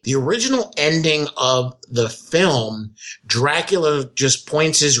apparently, the original ending of the film, Dracula just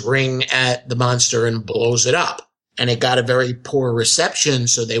points his ring at the monster and blows it up. And it got a very poor reception,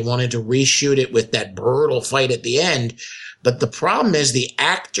 so they wanted to reshoot it with that brutal fight at the end. But the problem is the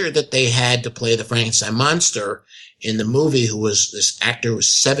actor that they had to play the Frankenstein monster in the movie, this actor who was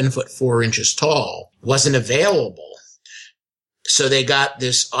 7'4" tall, wasn't available. So they got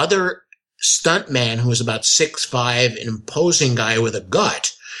this other stuntman who was about 6'5", an imposing guy with a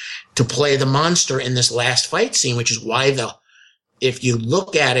gut, to play the monster in this last fight scene, which is why if you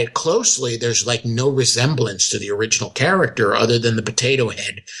look at it closely, there's like no resemblance to the original character other than the potato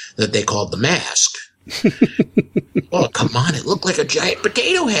head that they called the mask. Oh, come on. It looked like a giant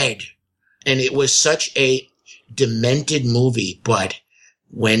potato head. And it was such a demented movie, but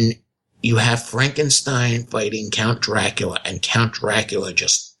when you have Frankenstein fighting Count Dracula and Count Dracula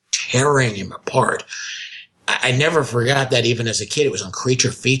just tearing him apart. I never forgot that even as a kid. It was on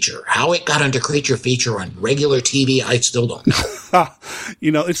Creature Feature. How it got onto Creature Feature on regular TV, I still don't know.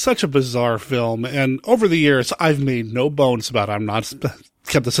 It's such a bizarre film. And over the years, I've made no bones about it. I'm not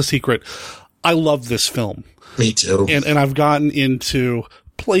kept this a secret. I love this film. Me too. And I've gotten into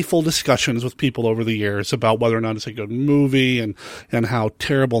playful discussions with people over the years about whether or not it's a good movie and how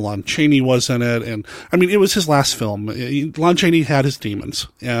terrible Lon Chaney was in it. And I mean, it was his last film. Lon Chaney had his demons,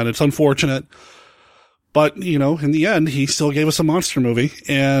 and it's unfortunate. But, in the end, he still gave us a monster movie.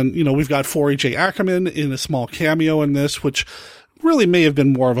 And, we've got Forey J. Ackerman in a small cameo in this, which really may have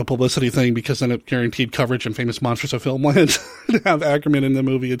been more of a publicity thing because then it guaranteed coverage in Famous Monsters of Filmland to have Ackerman in the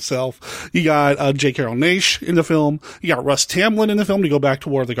movie itself. You got J. Carrol Naish in the film. You got Russ Tamblyn in the film to go back to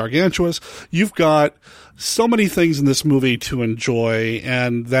War of the Gargantuas. You've got so many things in this movie to enjoy,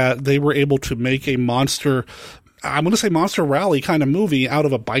 and that they were able to make a monster rally kind of movie out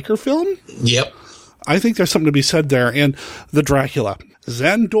of a biker film. Yep. I think there's something to be said there. And the Dracula,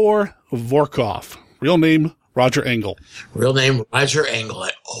 Zandor Vorkov, real name Roger Engel. Real name Roger Engel. I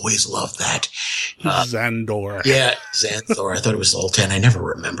always loved that. Zandor. Yeah, Xanthor. I thought it was Zoltan. I never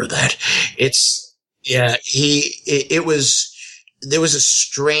remember that. There was a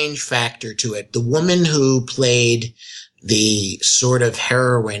strange factor to it. The woman who played the sort of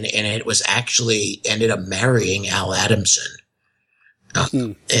heroine in it was actually ended up marrying Al Adamson,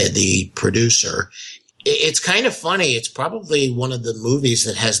 the producer. It's kind of funny. It's probably one of the movies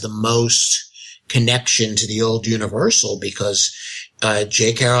that has the most connection to the old Universal because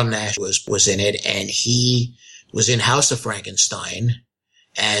J. Carrol Naish was in it, and he was in House of Frankenstein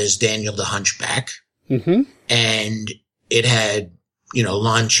as Daniel the Hunchback. Mm-hmm. And it had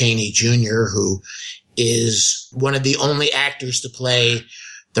Lon Chaney Jr., who is one of the only actors to play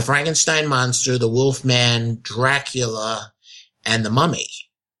the Frankenstein monster, the Wolfman, Dracula, and the Mummy.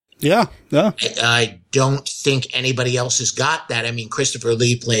 Yeah. I don't think anybody else has got that. I mean, Christopher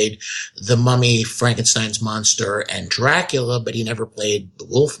Lee played the Mummy, Frankenstein's monster, and Dracula, but he never played the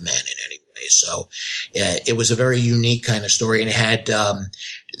Wolfman in any way. So it was a very unique kind of story, and it had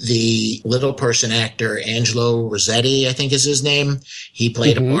the little person actor, Angelo Rossetti, I think is his name. He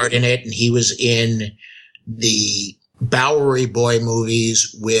played a part in it, and he was in the Bowery Boy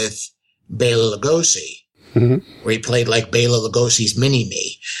movies with Bela Lugosi. Where he played like Bela Lugosi's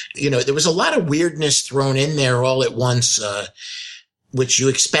Mini-Me. There was a lot of weirdness thrown in there all at once, which you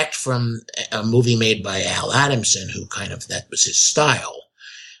expect from a movie made by Al Adamson, who that was his style.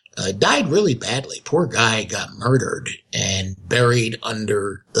 Died really badly. Poor guy got murdered and buried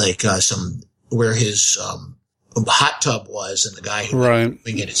under where his hot tub was, and the guy who was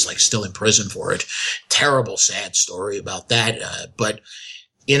doing it is still in prison for it. Terrible, sad story about that. But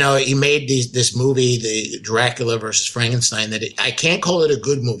he made this movie, the Dracula versus Frankenstein, that I can't call it a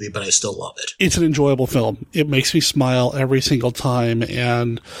good movie, but I still love it. It's an enjoyable film. It makes me smile every single time.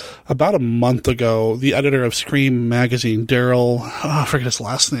 And about a month ago, the editor of Scream magazine, Daryl, I forget his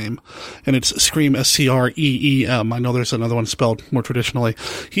last name, and it's Scream, Screem. I know there's another one spelled more traditionally.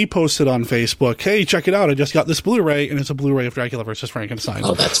 He posted on Facebook, "Hey, check it out. I just got this Blu-ray," and it's a Blu-ray of Dracula versus Frankenstein.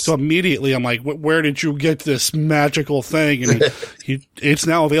 So immediately I'm like, where did you get this magical thing? And it's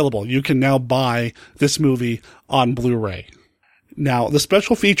now available. You can now buy this movie on Blu-ray. Now, the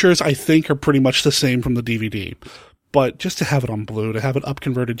special features, I think, are pretty much the same from the DVD. But just to have it on Blu, to have it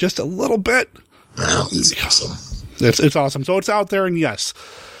up-converted just a little bit, it's awesome. It's awesome. So it's out there, and yes,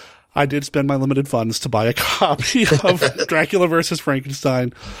 I did spend my limited funds to buy a copy of Dracula versus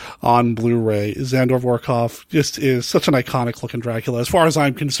Frankenstein on Blu-ray. Zandor Vorkov just is such an iconic-looking Dracula. As far as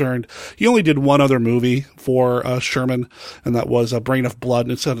I'm concerned, he only did one other movie for Sherman, and that was Brain of Blood,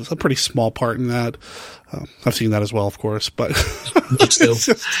 and it's a pretty small part in that. I've seen that as well, of course, but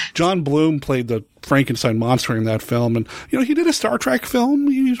John Bloom played the Frankenstein monster in that film, and he did a Star Trek film.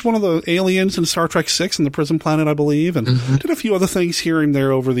 He was one of the aliens in Star Trek VI in the Prison Planet, I believe, and did a few other things here and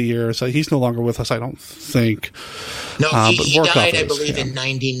there over the years. He's no longer with us, I don't think. No, he died, I believe, in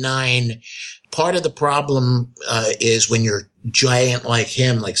 99. Part of the problem is when you're giant like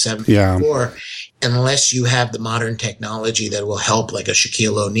him, like 7'4", unless you have the modern technology that will help, like a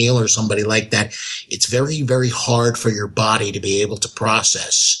Shaquille O'Neal or somebody like that, it's very, very hard for your body to be able to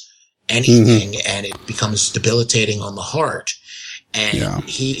process anything, and it becomes debilitating on the heart. And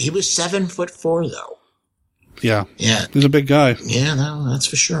he was 7'4", though. Yeah. Yeah. He's a big guy. Yeah, no, that's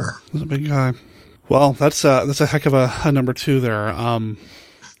for sure. He's a big guy. Well, that's a heck of a number 2 there.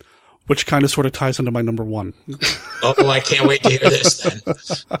 Which kind of sort of ties into my number 1. Oh, I can't wait to hear this then.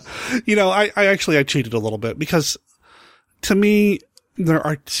 I cheated a little bit because to me, there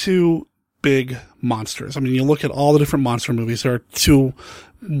are 2 big monsters. I mean, you look at all the different monster movies, there are 2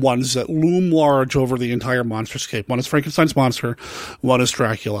 ones that loom large over the entire monsterscape. One is Frankenstein's monster, one is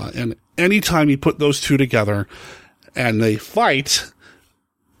Dracula. And anytime you put those 2 together and they fight,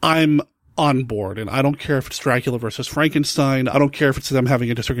 I'm on board, and I don't care if it's Dracula versus Frankenstein. I don't care if it's them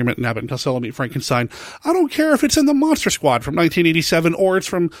having a disagreement in Abbott and Costello meet Frankenstein. I don't care if it's in the Monster Squad from 1987 or it's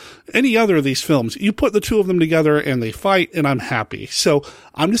from any other of these films. You put the 2 of them together and they fight, and I'm happy. So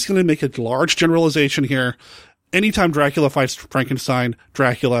I'm just going to make a large generalization here. Anytime Dracula fights Frankenstein,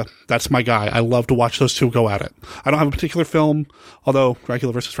 Dracula, that's my guy. I love to watch those 2 go at it. I don't have a particular film, although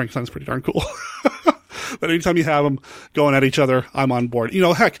Dracula versus Frankenstein is pretty darn cool. But anytime you have them going at each other, I'm on board.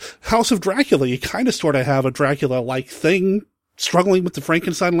 Heck, House of Dracula, you kind of sort of have a Dracula-like thing struggling with the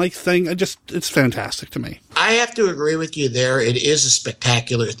Frankenstein-like thing. It's fantastic to me. I have to agree with you there. It is a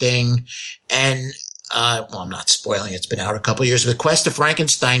spectacular thing. And, I'm not spoiling. It's been out a couple of years. But Quest of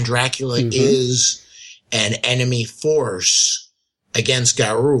Frankenstein, Dracula is an enemy force against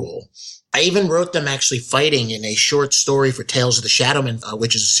Garul. I even wrote them actually fighting in a short story for Tales of the Shadowmen,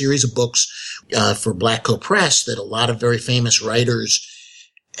 which is a series of books for Black Coat Press that a lot of very famous writers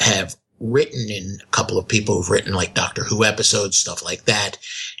have written, and a couple of people who've written like Doctor Who episodes, stuff like that.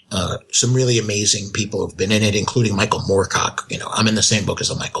 Some really amazing people have been in it, including Michael Moorcock. I'm in the same book as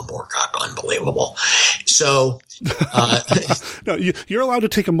a Michael Moorcock. Unbelievable. So, no, you're allowed to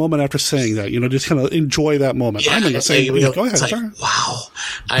take a moment after saying that, just kind of enjoy that moment. Yeah, I'm in the same, go ahead. Like, wow.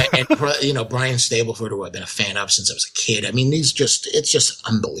 Brian Stableford, who I've been a fan of since I was a kid. I mean, it's just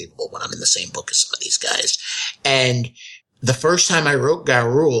unbelievable when I'm in the same book as some of these guys. And the first time I wrote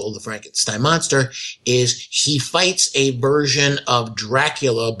Garul, the Frankenstein monster, is he fights a version of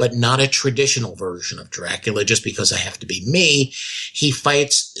Dracula, but not a traditional version of Dracula, just because I have to be me. He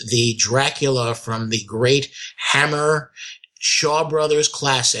fights the Dracula from the great Hammer Shaw Brothers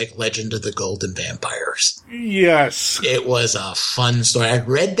classic, Legend of the Golden Vampires. Yes. It was a fun story. I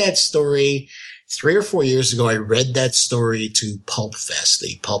read that story 3 or 4 years ago. I read that story to Pulp Fest,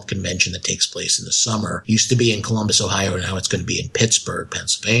 the pulp convention that takes place in the summer. It used to be in Columbus, Ohio. Now it's going to be in Pittsburgh,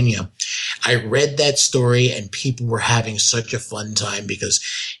 Pennsylvania. I read that story and people were having such a fun time because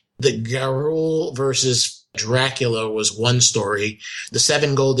the Garul versus Dracula was one story. The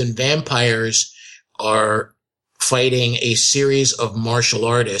 7 Golden Vampires are fighting a series of martial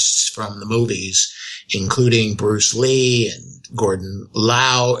artists from the movies, including Bruce Lee and Gordon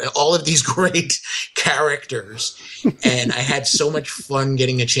Lau, and all of these great characters. And I had so much fun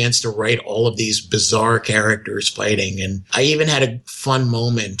getting a chance to write all of these bizarre characters fighting. And I even had a fun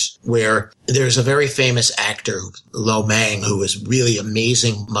moment where there's a very famous actor, Lo Mang, who was really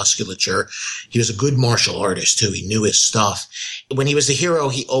amazing musculature. He was a good martial artist too. He knew his stuff. When he was the hero,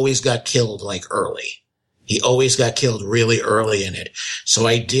 he always got killed early. He always got killed really early in it. So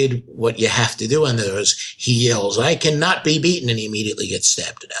I did what you have to do on those. He yells, "I cannot be beaten," and he immediately gets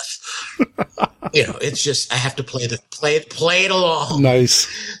stabbed to death. It's just, I have to play it along. Nice.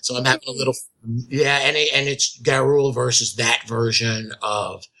 So I'm having a little, and it's Garul versus that version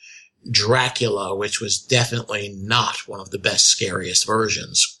of Dracula, which was definitely not one of the best, scariest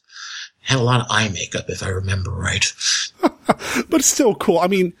versions. Had a lot of eye makeup, if I remember right. But it's still cool. I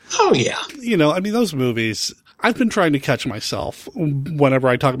mean... Oh, yeah. Those movies... I've been trying to catch myself whenever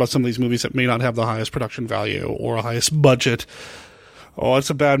I talk about some of these movies that may not have the highest production value or a highest budget. Oh, it's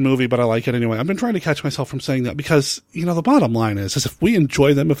a bad movie, but I like it anyway. I've been trying to catch myself from saying that because, the bottom line is if we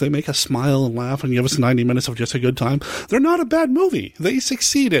enjoy them, if they make us smile and laugh and give us 90 minutes of just a good time, they're not a bad movie. They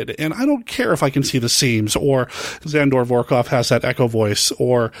succeeded. And I don't care if I can see the seams or Zandor Vorkov has that echo voice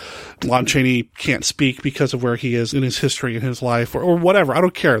or Lon Chaney can't speak because of where he is in his history in his life or whatever. I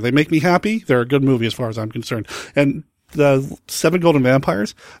don't care. They make me happy. They're a good movie as far as I'm concerned. And the 7 Golden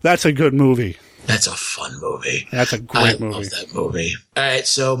Vampires, that's a good movie. That's a fun movie. That's a great movie. I love that movie. All right,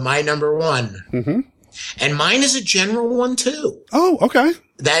 so my number 1. Mm-hmm. And mine is a general one, too. Oh, okay.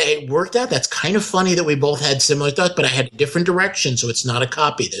 That it worked out. That's kind of funny that we both had similar thoughts, but I had a different direction, so it's not a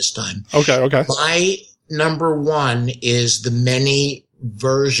copy this time. Okay. My number 1 is the many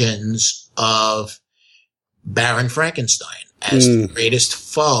versions of Baron Frankenstein as the greatest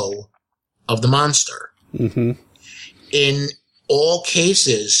foe of the monster. Mm-hmm. In all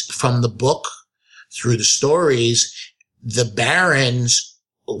cases, from the book through the stories, the Baron's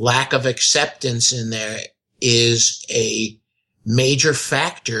lack of acceptance in there is a major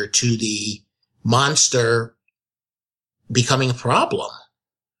factor to the monster becoming a problem.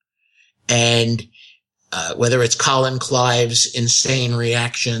 And whether it's Colin Clive's insane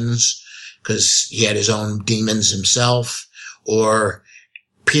reactions, because he had his own demons himself, or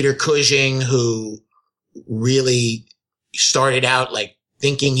Peter Cushing, who really started out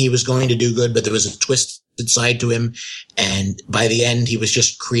thinking he was going to do good, but there was a twisted side to him. And by the end, he was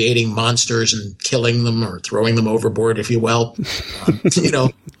just creating monsters and killing them or throwing them overboard, if you will.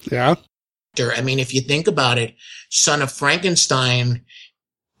 Yeah. I mean, if you think about it, Son of Frankenstein,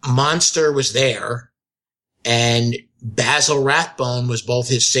 monster was there, and Basil Rathbone was both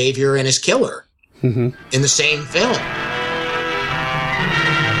his savior and his killer in the same film.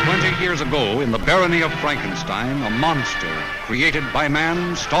 20 years ago, in the barony of Frankenstein, a monster created by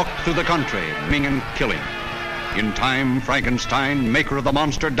man stalked through the country, maiming and killing. In time, Frankenstein, maker of the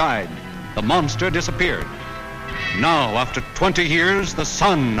monster, died. The monster disappeared. Now, after 20 years, the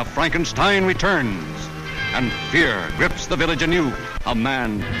son of Frankenstein returns, and fear grips the village anew. A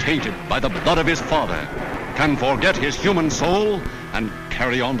man tainted by the blood of his father can forget his human soul and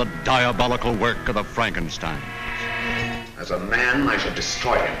carry on the diabolical work of the Frankenstein. As a man, I shall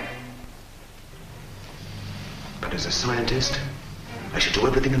destroy him. But as a scientist, I shall do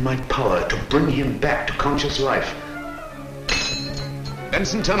everything in my power to bring him back to conscious life.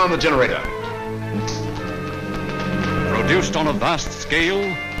 Benson, turn on the generator. Produced on a vast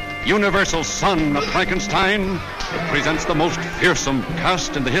scale, Universal's Son of Frankenstein presents the most fearsome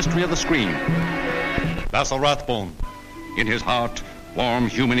cast in the history of the screen. Basil Rathbone. In his heart, warm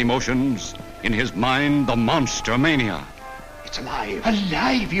human emotions. In his mind, the monster mania. It's alive.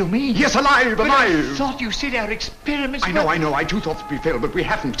 Alive, you mean? Yes, alive. I thought you said our experiments I know. I too thought that we failed, but we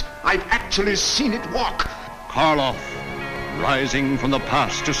haven't. I've actually seen it walk. Karloff, rising from the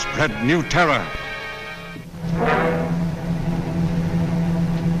past to spread new terror.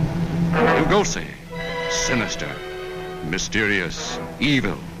 Lugosi, sinister. Mysterious,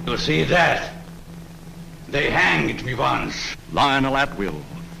 evil. You see that? They hanged me once. Lionel Atwill.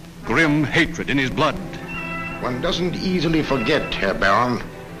 Grim hatred in his blood. One doesn't easily forget, Herr Baron.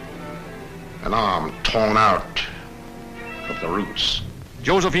 An arm torn out of the roots.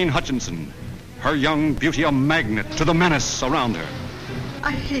 Josephine Hutchinson. Her young beauty a magnet to the menace around her.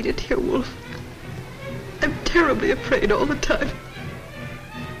 I hate it here, Wolf. I'm terribly afraid all the time.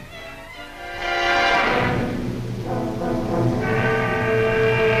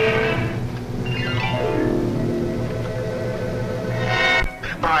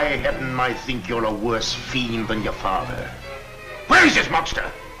 By heaven, I think you're a worse fiend than your father. Where is this monster?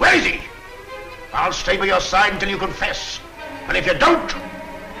 Where is he? I'll stay by your side until you confess. And if you don't,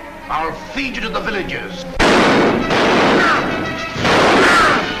 I'll feed you to the villagers.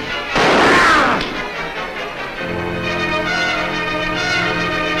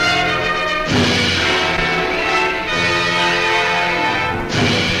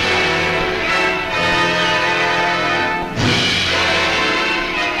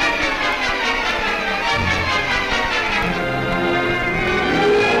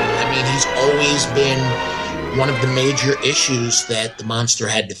 Always been one of the major issues that the monster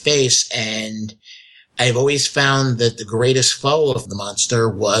had to face, and I've always found that the greatest foe of the monster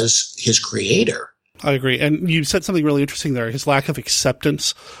was his creator. I agree. And you said something really interesting there. His lack of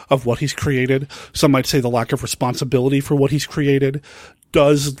acceptance of what he's created, some might say the lack of responsibility for what he's created,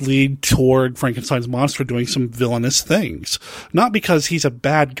 does lead toward Frankenstein's monster doing some villainous things. Not because he's a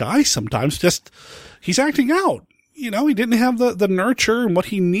bad guy sometimes, just he's acting out. You know, he didn't have the nurture and what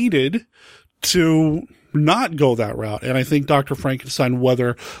he needed to not go that route. And I think Dr. Frankenstein,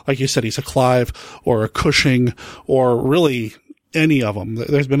 whether, like you said, he's a Clive or a Cushing or really any of them,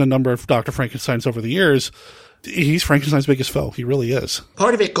 there's been a number of Dr. Frankensteins over the years. He's Frankenstein's biggest foe. He really is.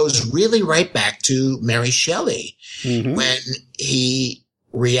 Part of it goes really right back to Mary Shelley, when he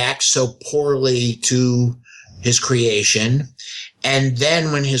reacts so poorly to his creation. And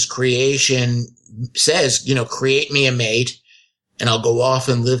then when his creation says, you know, create me a mate and I'll go off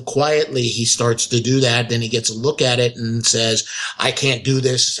and live quietly, he starts to do that. Then he gets a look at it and says, I can't do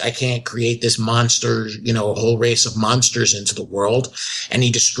this. I can't create this monster, you know, a whole race of monsters into the world. And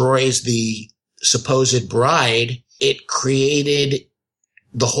he destroys the supposed bride. It created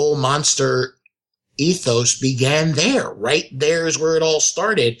the whole monster ethos began there. Right there is where it all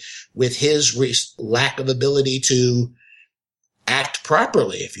started, with his lack of ability to act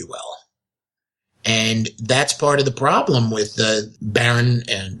properly, if you will. And that's part of the problem with the Baron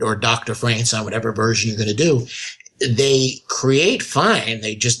or Dr. Frankenstein, whatever version you're going to do. They create fine.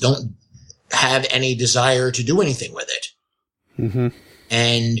 They just don't have any desire to do anything with it.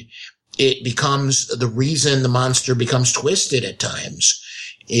 And it becomes the reason the monster becomes twisted at times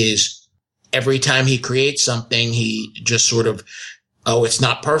is every time he creates something, he just sort of, oh, it's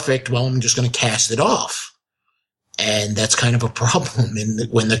not perfect. Well, I'm just going to cast it off. And that's kind of a problem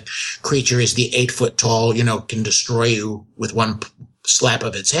when the creature is the 8 foot tall, you know, can destroy you with one slap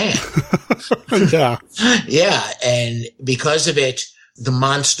of its hand. Yeah. Yeah. And because of it, the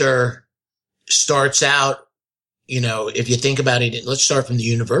monster starts out, you know, if you think about it, let's start from the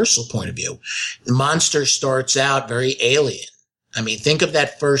universal point of view. The monster starts out very alien. I mean, think of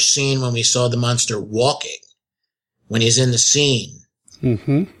that first scene when we saw the monster walking, when he's in the scene.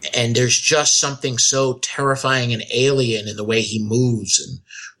 And there's just something so terrifying and alien in the way he moves and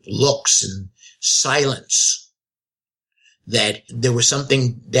looks and silence, that there was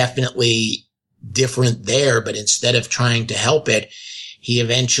something definitely different there. But instead of trying to help it, he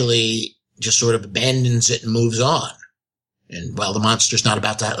eventually just sort of abandons it and moves on. And well, the monster's not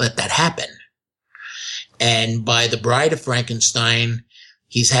about to let that happen. And by The Bride of Frankenstein,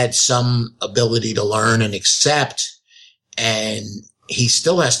 he's had some ability to learn and accept, and he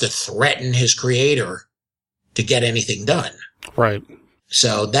still has to threaten his creator to get anything done. Right.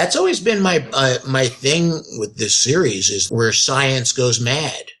 So that's always been my thing with this series, is where science goes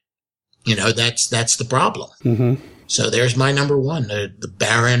mad. You know, that's the problem. So there's my number one, the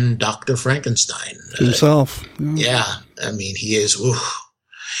Baron Dr. Frankenstein. Himself. Yeah. I mean, he is. Oof.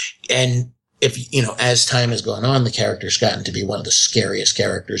 And if, you know, as time has gone on, the character's gotten to be one of the scariest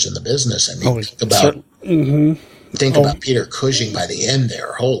characters in the business. I mean, think about Peter Cushing by the end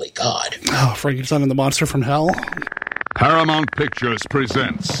there. Holy God. Oh, Frankenstein and the Monster from Hell. Paramount Pictures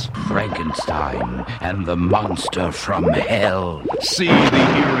presents Frankenstein and the Monster from Hell. See the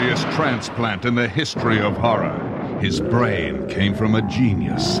eeriest transplant in the history of horror. His brain came from a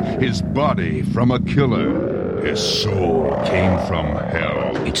genius, his body from a killer. His soul came from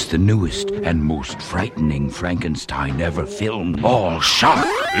hell. It's the newest and most frightening Frankenstein ever filmed. All shot.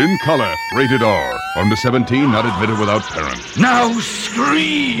 In color, rated R. Under 17, not admitted without parent. Now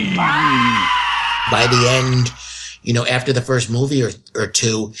scream! By the end, after the first movie or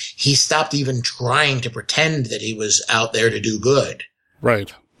two, he stopped even trying to pretend that he was out there to do good.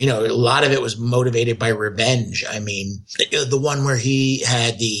 Right. A lot of it was motivated by revenge. I mean, the one where he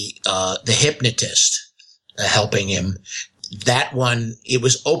had the hypnotist helping him, that one, it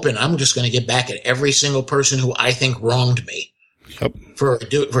was open. I'm just going to get back at every single person who I think wronged me. Yep. For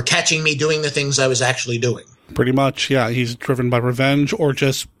catching me doing the things I was actually doing. Pretty much, yeah. He's driven by revenge or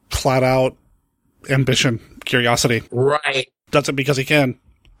just flat out ambition, curiosity. Right. Does it because he can.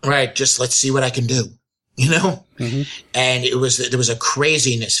 Right. Just let's see what I can do. Mm-hmm. And there was a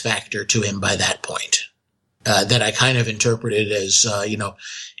craziness factor to him by that point, that I kind of interpreted as,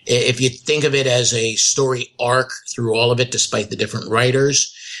 if you think of it as a story arc through all of it, despite the different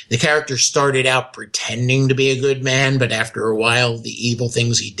writers, the character started out pretending to be a good man, but after a while, the evil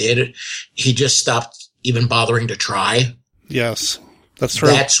things he did, he just stopped even bothering to try. Yes, that's true.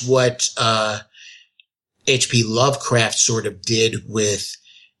 That's what, H.P. Lovecraft sort of did with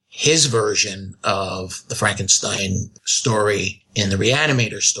his version of the Frankenstein story in the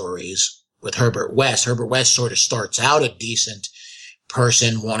Reanimator stories with Herbert West. Herbert West sort of starts out a decent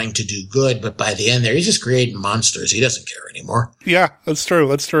person wanting to do good, but by the end there, he's just creating monsters. He doesn't care anymore. Yeah, that's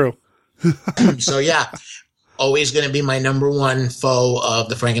true. So yeah, always going to be my number one foe of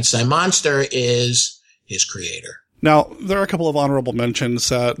the Frankenstein monster is his creator. Now, there are a couple of honorable mentions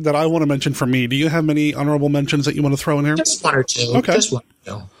that I want to mention for me. Do you have many honorable mentions that you want to throw in here? Just one or two. Okay. Just one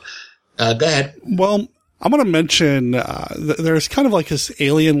or two. Go ahead. Well, I'm going to mention there's kind of like this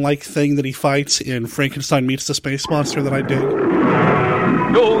alien-like thing that he fights in Frankenstein Meets the Space Monster that I dig.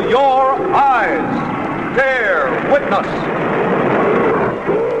 Do your eyes dare witness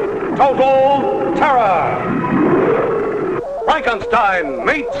total terror? Frankenstein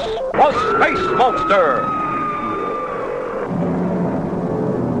meets the Space Monster.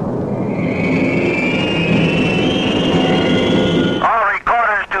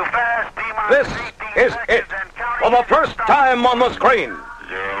 This is it. For the first time on the screen,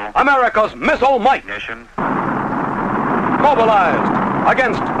 America's missile might mobilized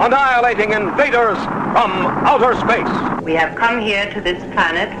against annihilating invaders from outer space. We have come here to this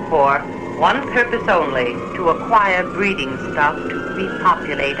planet for one purpose only, to acquire breeding stock to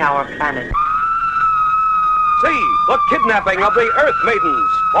repopulate our planet. See the kidnapping of the Earth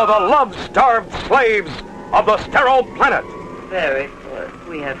Maidens for the love-starved slaves of the sterile planet. Very good.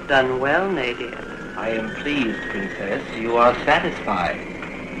 We have done well, Nadia. I am pleased, Princess. You are satisfied.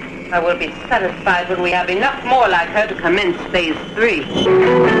 I will be satisfied when we have enough more like her to commence phase 3.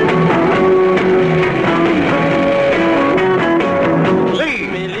 See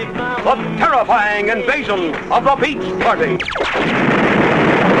the terrifying invasion of the Beach Party.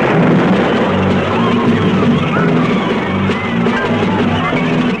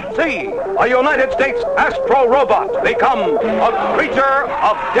 See a United States astro robot become a creature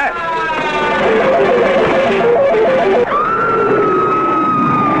of death.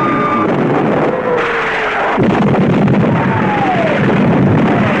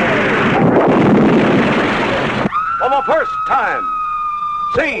 For the first time,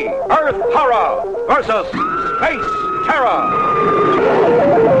 see Earth horror versus space terror.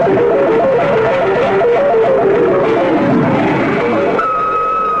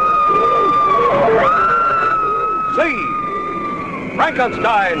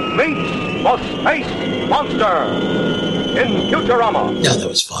 Frankenstein meets the Space Monster in Futurama. Yeah, that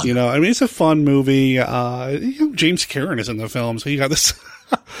was fun. It's a fun movie. James Karen is in the film, so you got this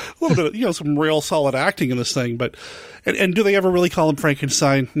a little bit of, some real solid acting in this thing. But and do they ever really call him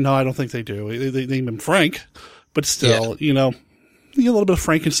Frankenstein? No, I don't think they do. They name him Frank, but still, a little bit of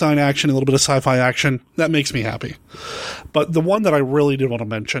Frankenstein action, a little bit of sci-fi action. That makes me happy. But the one that I really did want to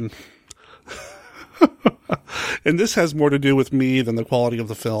mention. And this has more to do with me than the quality of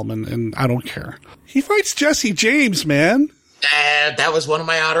the film, and I don't care. He fights Jesse James, man. That was one of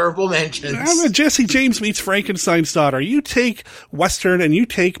my honorable mentions. Jesse James meets Frankenstein's daughter. You take Western and you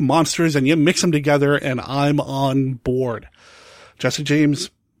take monsters and you mix them together, and I'm on board. Jesse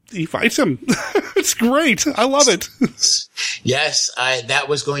James, he fights him. It's great. I love it. Yes, that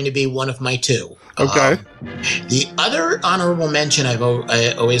was going to be one of my two. Okay. The other honorable mention I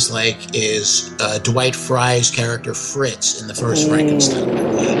always like is Dwight Frye's character Fritz in the first Frankenstein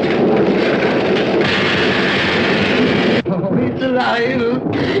movie. Oh, it's alive!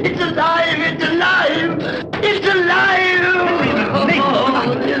 It's alive! It's alive! It's alive!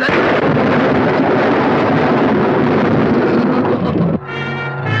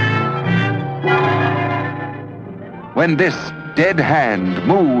 when this dead hand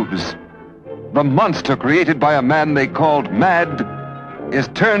moves, the monster created by a man they called Mad is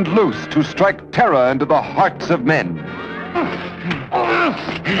turned loose to strike terror into the hearts of men.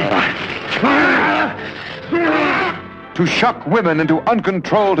 To shock women into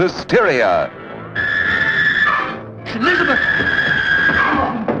uncontrolled hysteria. Elizabeth!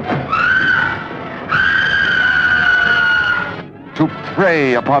 To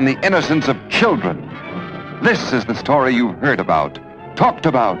prey upon the innocence of children. This is the story you've heard about, talked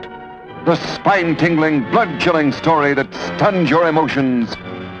about. The spine-tingling, blood-chilling story that stuns your emotions.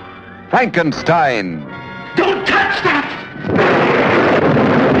 Frankenstein. Don't touch that!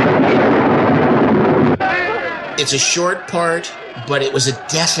 It's a short part, but it was a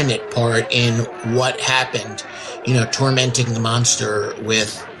definite part in what happened, tormenting the monster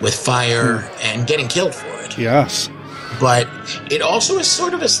with fire and getting killed for it. Yes. But it also has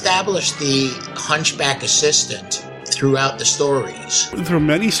sort of established the hunchback assistant throughout the stories. Through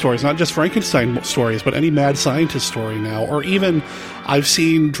many stories, not just Frankenstein stories, but any mad scientist story now. Or even, I've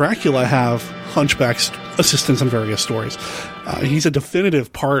seen Dracula have hunchback assistants in various stories. He's a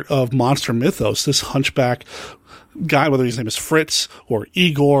definitive part of monster mythos, this hunchback guy, whether his name is Fritz or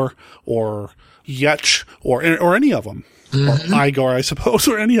Igor or Yetch or any of them. Mm-hmm. Or Igor, I suppose,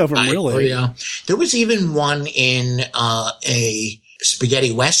 or any of them, really. Yeah. There was even one in a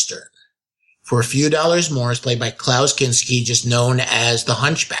spaghetti western. For a few dollars more, it's played by Klaus Kinski, just known as the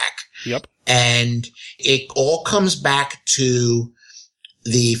Hunchback. Yep. And it all comes back to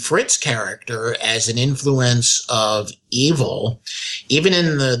the Fritz character as an influence of evil. Even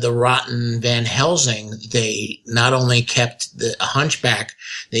in the rotten Van Helsing, they not only kept the Hunchback,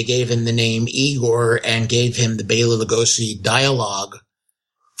 they gave him the name Igor and gave him the Bela Lugosi dialogue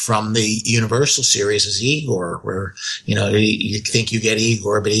from the Universal series as Igor, where, you think you get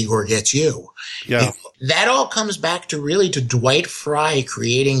Igor, but Igor gets you. Yeah. That all comes back to Dwight Frye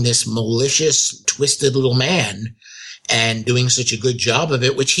creating this malicious, twisted little man and doing such a good job of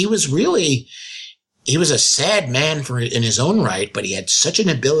it, which he was a sad man in his own right, but he had such an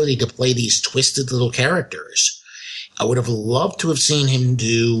ability to play these twisted little characters. I would have loved to have seen him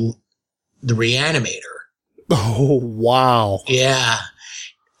do the Reanimator. Oh, wow. Yeah.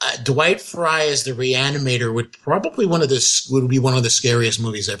 Dwight Frye as the Reanimator would be one of the scariest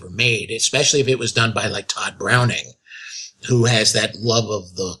movies ever made, especially if it was done by like Todd Browning, who has that love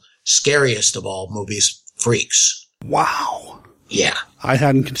of the scariest of all movies, Freaks. Wow. Yeah. I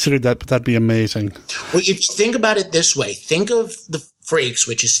hadn't considered that, but that'd be amazing. Well, if you think about it this way, think of the Freaks,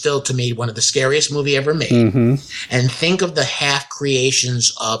 which is still to me one of the scariest movie ever made, and think of the half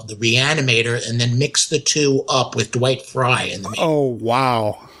creations of the Reanimator, and then mix the two up with Dwight Frye in the movie. Oh,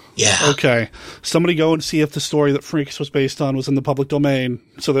 wow. Yeah. Okay. Somebody go and see if the story that Freaks was based on was in the public domain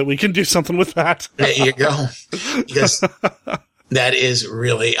so that we can do something with that. There you go. Because that is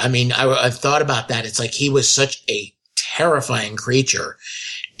really, I've thought about that. It's like he was such a terrifying creature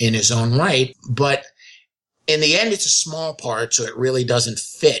in his own right, but in the end, it's a small part, so it really doesn't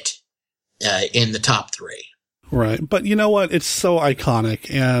fit in the top three. Right. But you know what? It's so iconic,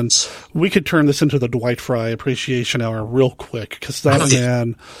 and we could turn this into the Dwight Frye Appreciation Hour real quick, because that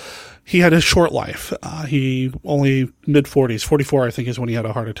man, he had a short life. He only mid-40s, 44, I think, is when he had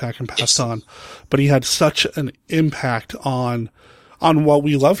a heart attack and passed on. But he had such an impact on what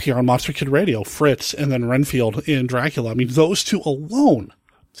we love here on Monster Kid Radio, Fritz and then Renfield in Dracula. I mean, those two alone,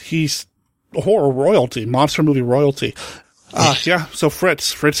 he's horror royalty, monster movie royalty. Yeah, so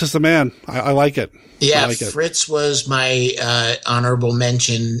Fritz is the man. I like it. Yeah, like Fritz was my honorable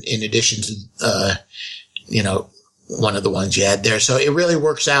mention in addition to, one of the ones you had there. So it really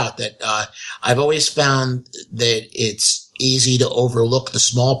works out that I've always found that it's easy to overlook the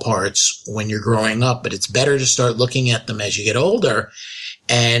small parts when you're growing up, but it's better to start looking at them as you get older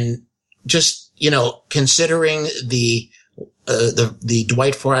and just, considering the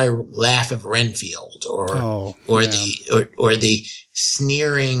Dwight Frye laugh of Renfield or the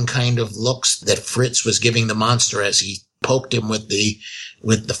sneering kind of looks that Fritz was giving the monster as he poked him with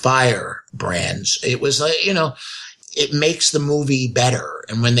the fire brands. It was like, it makes the movie better.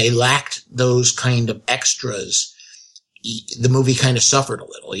 And when they lacked those kind of extras, the movie kind of suffered a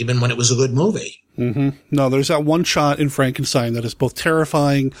little, even when it was a good movie. Mm-hmm. No, there's that one shot in Frankenstein that is both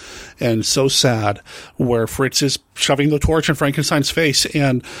terrifying and so sad, where Fritz is shoving the torch in Frankenstein's face,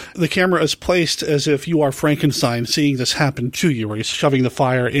 and the camera is placed as if you are Frankenstein seeing this happen to you, where he's shoving the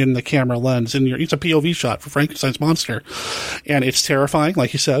fire in the camera lens, and it's a POV shot for Frankenstein's monster. And it's terrifying,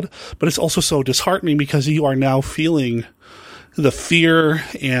 like you said, but it's also so disheartening because you are now feeling the fear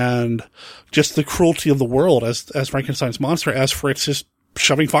and just the cruelty of the world as Frankenstein's monster, as Fritz is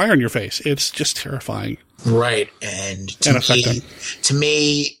shoving fire in your face. It's just terrifying. Right. And to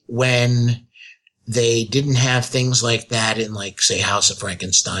me, when they didn't have things like that in, like, say, House of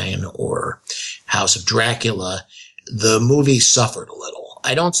Frankenstein or House of Dracula, the movie suffered a little.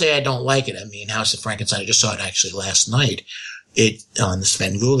 I don't say I don't like it. I mean, House of Frankenstein, I just saw it actually last night. On the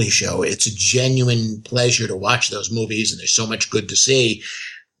Svengoolie show. It's a genuine pleasure to watch those movies, and there's so much good to see.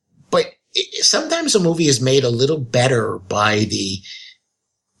 But sometimes a movie is made a little better by the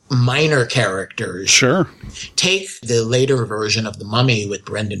minor characters. Sure. Take the later version of The Mummy with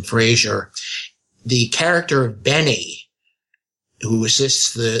Brendan Fraser. The character of Benny, who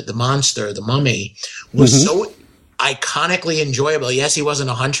assists the monster, the mummy, was so iconically enjoyable. Yes, he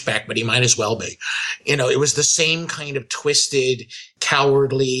wasn't a hunchback, but he might as well be. You know, it was the same kind of twisted,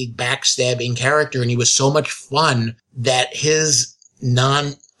 cowardly, backstabbing character, and he was so much fun that his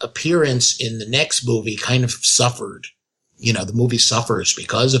non-appearance in the next movie kind of suffered. You know, the movie suffers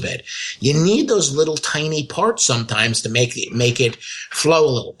because of it. You need those little tiny parts sometimes to make it flow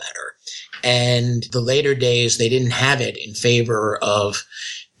a little better. And the later days, they didn't have it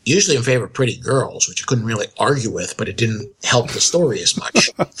usually in favor of pretty girls, which you couldn't really argue with, but it didn't help the story as much.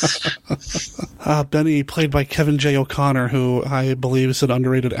 Benny, played by Kevin J. O'Connor, who I believe is an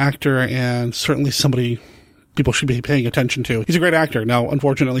underrated actor and certainly somebody people should be paying attention to. He's a great actor. Now,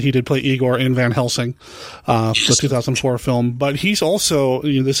 unfortunately, he did play Igor in Van Helsing, the 2004 film. But he's also,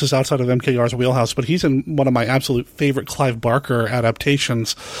 this is outside of MKR's wheelhouse, but he's in one of my absolute favorite Clive Barker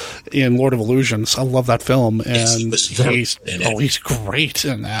adaptations in Lord of Illusions. I love that film. And he's great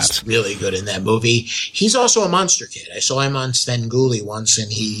in that. He's really good in that movie. He's also a monster kid. I saw him on Svengoolie once,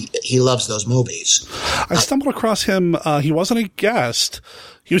 and he loves those movies. I stumbled across him. He wasn't a guest.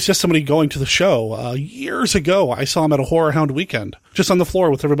 He was just somebody going to the show. Years ago, I saw him at a Horror Hound weekend, just on the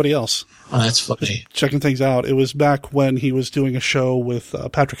floor with everybody else. Oh, that's funny. Checking things out. It was back when he was doing a show with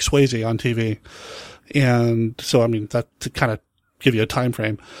Patrick Swayze on TV. And so, I mean, that to kind of give you a time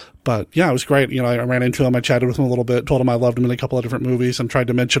frame. But yeah, it was great. I ran into him. I chatted with him a little bit, told him I loved him in a couple of different movies, and tried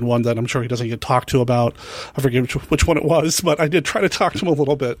to mention one that I'm sure he doesn't get talked to about. I forget which one it was, but I did try to talk to him a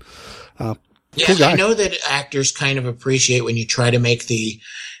little bit. Yeah, cool guy. I know that actors kind of appreciate when you try to make the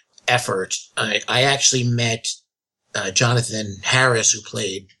effort. I actually met Jonathan Harris, who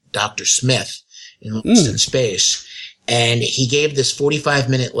played Dr. Smith in Lost in Space, and he gave this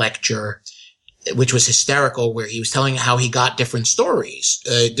 45-minute lecture, which was hysterical, where he was telling how he got different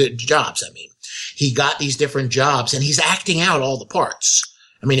jobs. He got these different jobs, and he's acting out all the parts.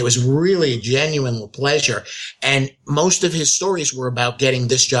 I mean, it was really a genuine pleasure. And most of his stories were about getting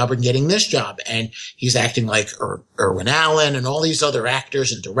this job and getting this job. And he's acting like Irwin Allen and all these other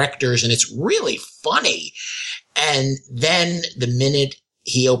actors and directors. And it's really funny. And then the minute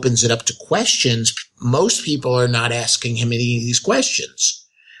he opens it up to questions, most people are not asking him any of these questions,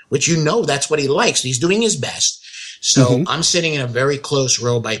 which that's what he likes. He's doing his best. So I'm sitting in a very close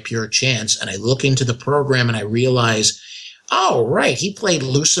row by pure chance. And I look into the program and I realize, oh, right, he played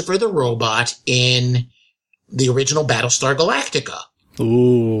Lucifer the robot in the original Battlestar Galactica.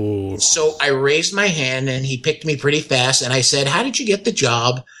 Ooh. So I raised my hand, and he picked me pretty fast, and I said, how did you get the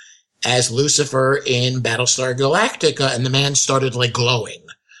job as Lucifer in Battlestar Galactica? And the man started, glowing.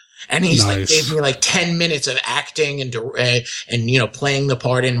 And he's gave me 10 minutes of acting and playing the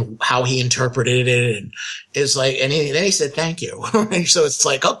part and how he interpreted it. And it's then he said, thank you. So it's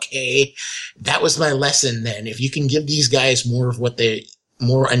okay, that was my lesson then. If you can give these guys more of what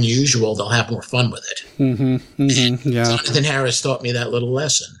more unusual, they'll have more fun with it. Yeah. Jonathan Harris taught me that little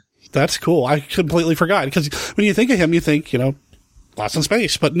lesson. That's cool. I completely forgot, because when you think of him, you think, Lost in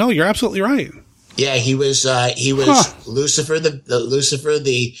Space. But no, you're absolutely right. Yeah, he was Lucifer,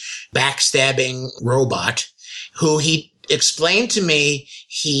 the backstabbing robot, who he explained to me.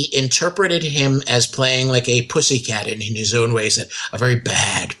 He interpreted him as playing like a pussycat in his own way. He said, a very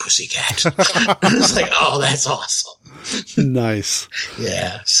bad pussycat. I was like, oh, that's awesome. Nice.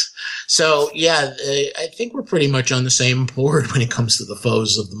 Yes. So, yeah, I think we're pretty much on the same board when it comes to the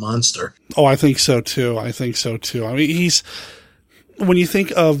foes of the monster. Oh, I think so, too. I mean, when you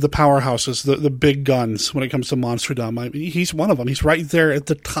think of the powerhouses, the big guns when it comes to monsterdom, he's one of them. He's right there at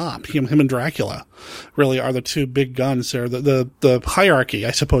the top. Him and Dracula really are the two big guns there. The hierarchy,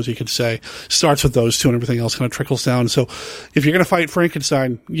 I suppose you could say, starts with those two, and everything else kind of trickles down. So if you're going to fight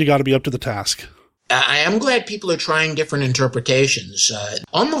Frankenstein, you got to be up to the task. I am glad people are trying different interpretations.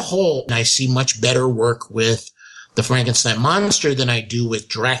 On the whole, I see much better work with the Frankenstein monster than I do with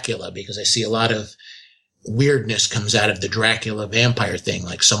Dracula, because I see a lot of weirdness comes out of the Dracula vampire thing.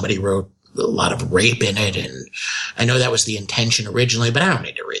 Like somebody wrote a lot of rape in it, and I know that was the intention originally, but I don't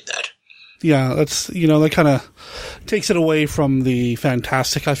need to read that. Yeah, that's, that kind of takes it away from the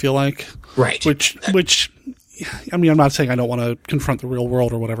fantastic, I feel like. Right. Which, I mean, I'm not saying I don't want to confront the real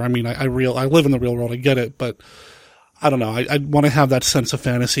world or whatever. I mean, I live in the real world, I get it, but I don't know. I want to have that sense of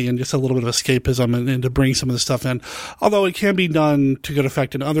fantasy and just a little bit of escapism and to bring some of this stuff in. Although it can be done to good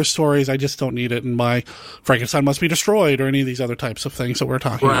effect in other stories, I just don't need it in my Frankenstein Must Be Destroyed or any of these other types of things that we're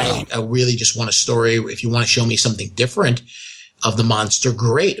talking about. Right. I really just want a story. If you want to show me something different of the monster,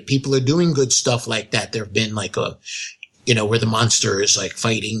 great. People are doing good stuff like that. There have been like where the monster is like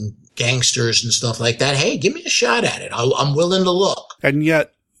fighting gangsters and stuff like that. Hey, give me a shot at it. I'm willing to look. And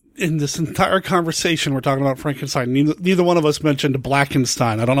yet, in this entire conversation, we're talking about Frankenstein. Neither one of us mentioned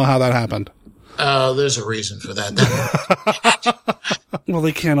Blackenstein. I don't know how that happened. There's a reason for that. Well,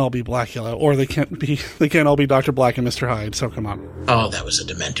 they can't all be Blackula, or they can't all be Dr. Black and Mr. Hyde, so come on. Oh, that was a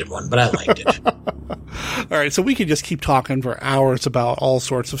demented one, but I liked it. All right, so we could just keep talking for hours about all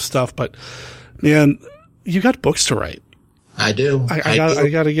sorts of stuff, but man, you got books to write. I do. I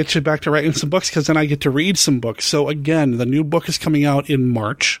got to get you back to writing some books, because then I get to read some books. So again, the new book is coming out in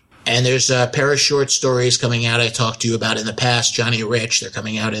March. And there's a pair of short stories coming out I talked to you about in the past, Johnny Rich. They're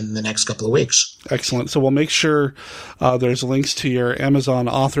coming out in the next couple of weeks. Excellent. So we'll make sure there's links to your Amazon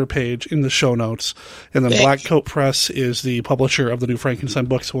author page in the show notes. And then Black Coat Press is the publisher of the new Frankenstein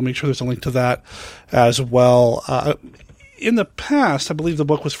book, so we'll make sure there's a link to that as well. In the past, I believe the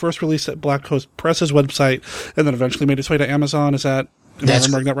book was first released at Black Coat Press's website and then eventually made its way to Amazon. Am I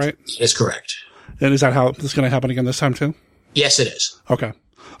remembering that right? That's correct. And is that how this is going to happen again this time too? Yes, it is. Okay.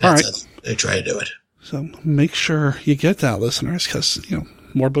 All right. They try to do it. So make sure you get that, listeners, because,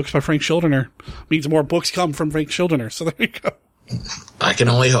 more books by Frank Schildener means more books come from Frank Schildener. So there you go. I can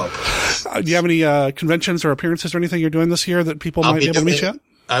only hope. Do you have any conventions or appearances or anything you're doing this year that people might be able to meet you at?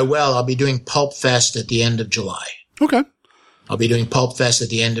 I will. I'll be doing Pulp Fest at the end of July. Okay. I'll be doing Pulp Fest at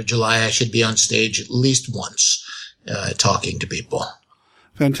the end of July. I should be on stage at least once talking to people.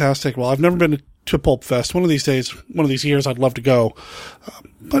 Fantastic. Well, I've never been to Pulp Fest. One of these years, I'd love to go.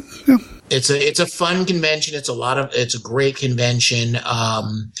 But it's a fun convention. It's a great convention.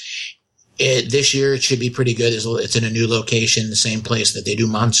 This year it should be pretty good. It's in a new location, the same place that they do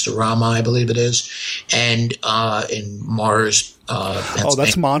Monsterama, I believe it is, and in Mars.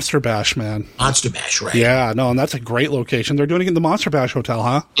 That's Monster Bash, man. Monster Bash, right? Yeah, no, and that's a great location. They're doing it in the Monster Bash Hotel,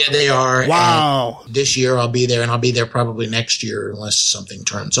 huh? Yeah, they are. Wow. And this year I'll be there, and I'll be there probably next year unless something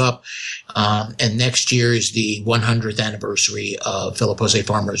turns up. And next year is the 100th anniversary of Philip Jose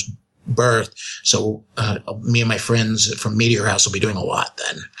Farmer's birth. So me and my friends from Meteor House will be doing a lot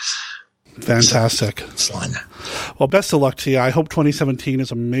then. Fantastic. So, fun. Well, best of luck to you. I hope 2017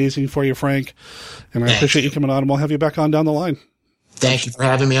 is amazing for you, Frank. And I appreciate you coming on, and we'll have you back on down the line. Thank you for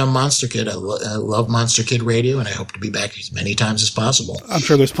having me on Monster Kid. I love Monster Kid Radio, and I hope to be back as many times as possible. I'm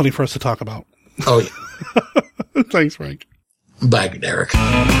sure there's plenty for us to talk about. Oh, yeah. Thanks, Frank. Bye, Derek. Check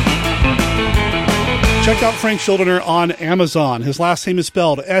out Frank Schildener on Amazon. His last name is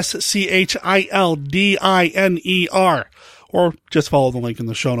spelled Schildiner. Or just follow the link in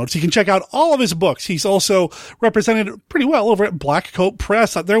the show notes. You can check out all of his books. He's also represented pretty well over at Black Coat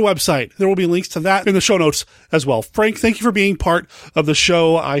Press at their website. There will be links to that in the show notes as well. Frank, thank you for being part of the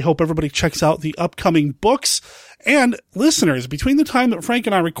show. I hope everybody checks out the upcoming books. And listeners, between the time that Frank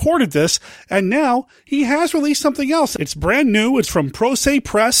and I recorded this and now, he has released something else. It's brand new. It's from Pro Se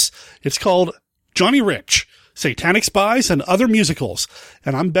Press. It's called Johnny Rich: Satanic Spies and Other Musicals.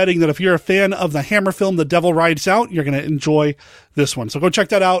 And I'm betting that if you're a fan of the Hammer film The Devil Rides Out, you're going to enjoy this one. So go check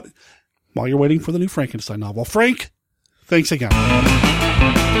that out while you're waiting for the new Frankenstein novel. Frank, thanks again.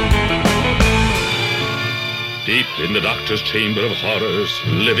 Deep in the doctor's chamber of horrors,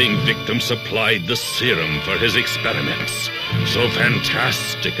 living victims supplied the serum for his experiments. So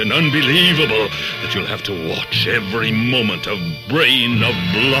fantastic and unbelievable that you'll have to watch every moment of Brain of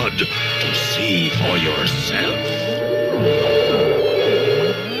Blood to see for yourself.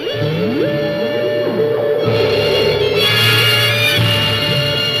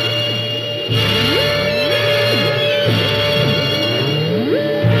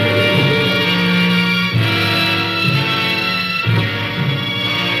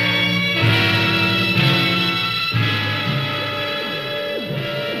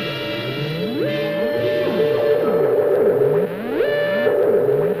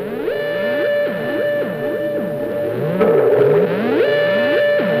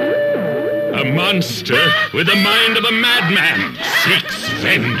 A monster with the mind of a madman seeks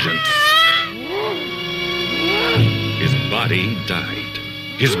vengeance. His body died.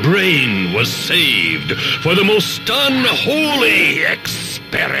 His brain was saved for the most unholy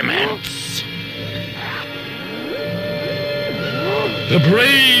experiments. The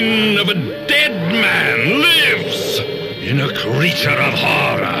brain of a dead man lives in a creature of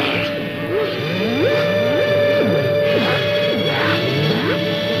horror.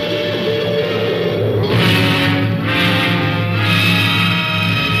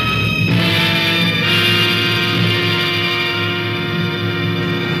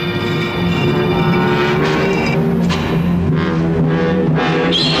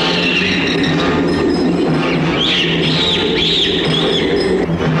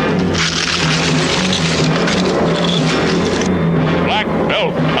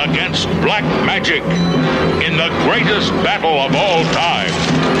 Against black magic in the greatest battle of all time.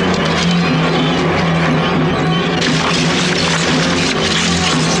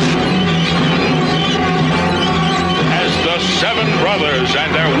 As the seven brothers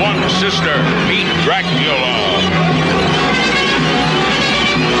and their one sister meet Dracula.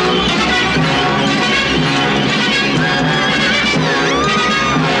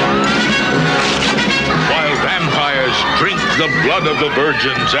 Drink the blood of the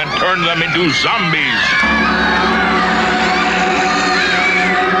virgins and turn them into zombies.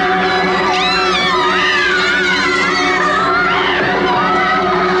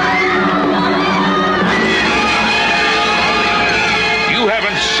 You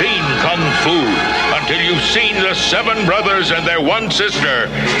haven't seen Kung Fu until you've seen the seven brothers and their one sister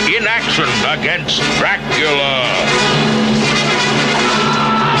in action against Dracula.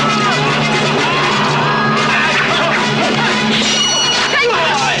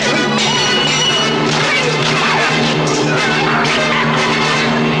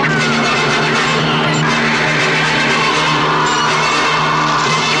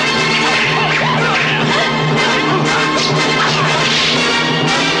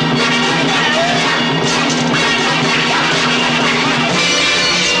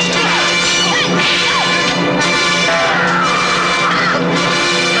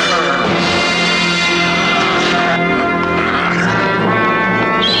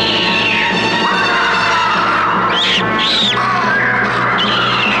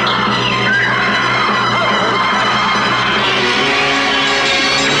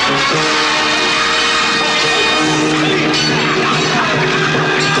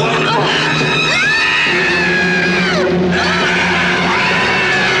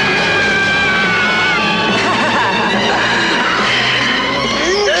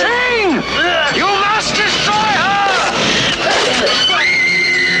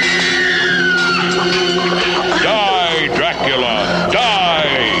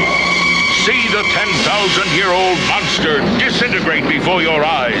 Disintegrate before your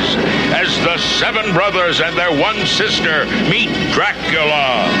eyes as the seven brothers and their one sister meet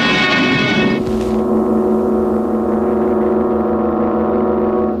Dracula.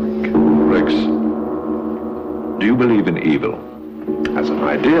 Rex, do you believe in evil? As an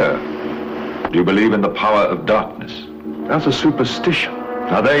idea. Do you believe in the power of darkness? As a superstition.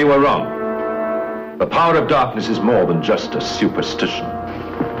 Now there you are wrong. The power of darkness is more than just a superstition.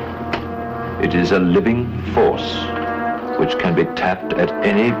 It is a living force which can be tapped at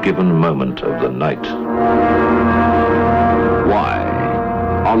any given moment of the night. Why,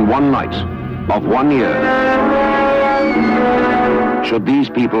 on one night of 1 year, should these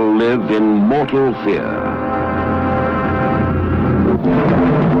people live in mortal fear?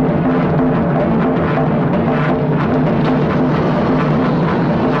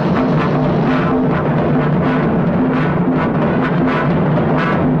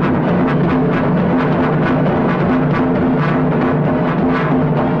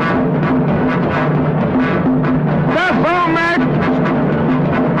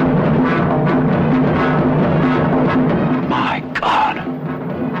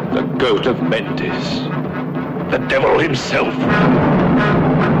 Of Mendes, the devil himself.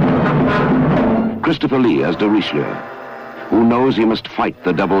 Christopher Lee as de Richelieu, who knows he must fight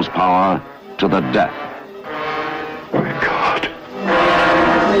the devil's power to the death. My God.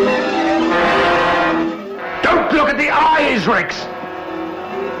 Don't look at the eyes, Rex!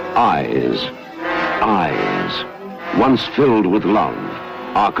 Eyes, once filled with love,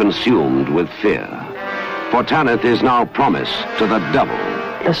 are consumed with fear. For Tanith is now promised to the devil.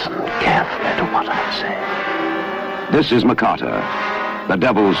 Listen carefully to what I say. This is Makata, the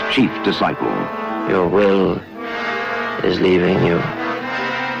devil's chief disciple. Your will is leaving you,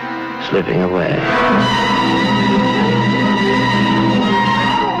 slipping away.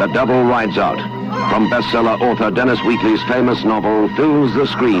 The Devil Rides Out, from bestseller author Dennis Wheatley's famous novel, fills the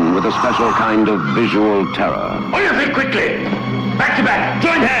screen with a special kind of visual terror. What do you think? Quickly! Back to back!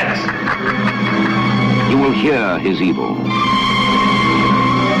 Join hands! You will hear his evil.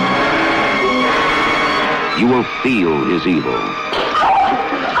 You will feel his evil.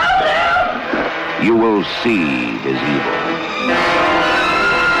 you will see his evil.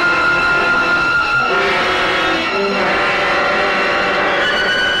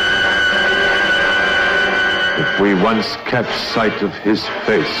 If we once catch sight of his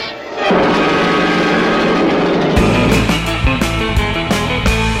face.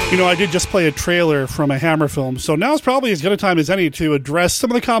 You know, I did just play a trailer from a Hammer film, so now's probably as good a time as any to address some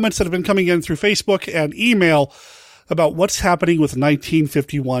of the comments that have been coming in through Facebook and email about what's happening with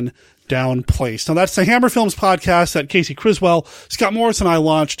 1951 Down Place. Now, that's the Hammer Films podcast that Casey Criswell, Scott Morris, and I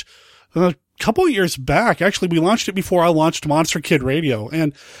launched a couple of years back. Actually, we launched it before I launched Monster Kid Radio,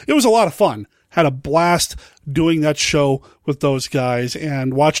 and it was a lot of fun. Had a blast doing that show with those guys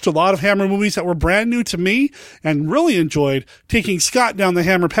and watched a lot of Hammer movies that were brand new to me and really enjoyed taking Scott down the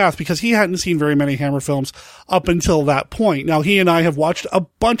Hammer path because he hadn't seen very many Hammer films up until that point. Now, he and I have watched a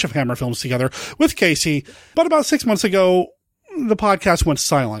bunch of Hammer films together with Casey, but about 6 months ago, the podcast went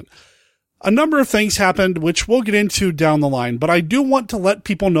silent. A number of things happened, which we'll get into down the line, but I do want to let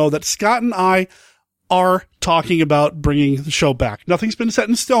people know that Scott and I are talking about bringing the show back. Nothing's been set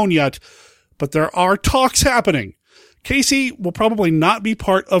in stone yet, but there are talks happening. Casey will probably not be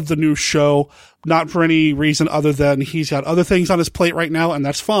part of the new show, not for any reason other than he's got other things on his plate right now, and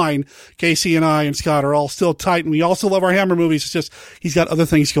that's fine. Casey and I and Scott are all still tight, and we also love our Hammer movies. It's just he's got other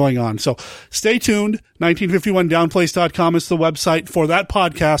things going on. So stay tuned. 1951downplace.com is the website for that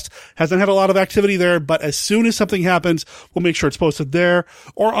podcast. Hasn't had a lot of activity there, but as soon as something happens, we'll make sure it's posted there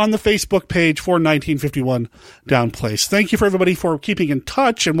or on the Facebook page for 1951 Down Place. Thank you for everybody for keeping in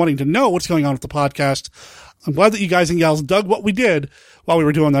touch and wanting to know what's going on with the podcast. I'm glad that you guys and gals dug what we did while we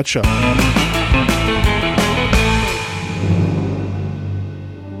were doing that show.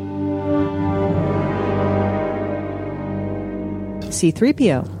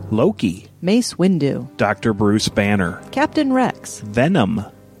 C-3PO, Loki, Mace Windu, Dr. Bruce Banner, Captain Rex, Venom,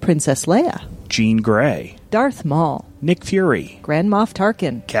 Princess Leia, Jean Grey, Darth Maul, Nick Fury, Grand Moff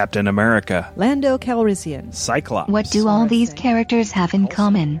Tarkin, Captain America, Lando Calrissian, Cyclops. What do all these characters have in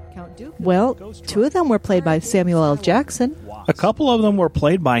common? Well, two of them were played by Samuel L. Jackson. A couple of them were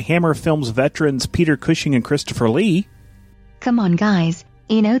played by Hammer Films veterans Peter Cushing and Christopher Lee. Come on, guys,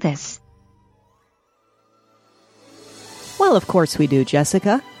 you know this. Well, of course we do,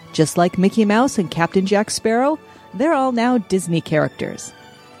 Jessica. Just like Mickey Mouse and Captain Jack Sparrow, they're all now Disney characters.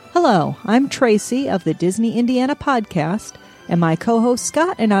 Hello, I'm Tracy of the Disney Indiana podcast, and my co-host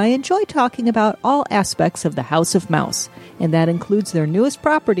Scott and I enjoy talking about all aspects of the House of Mouse, and that includes their newest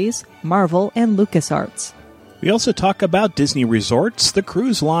properties, Marvel and LucasArts. We also talk about Disney resorts, the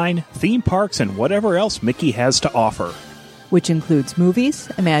cruise line, theme parks, and whatever else Mickey has to offer. Which includes movies,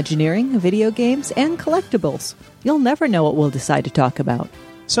 Imagineering, video games, and collectibles. You'll never know what we'll decide to talk about.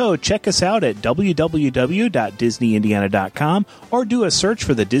 So check us out at www.disneyindiana.com or do a search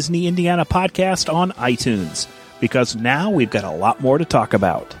for the Disney Indiana podcast on iTunes, because now we've got a lot more to talk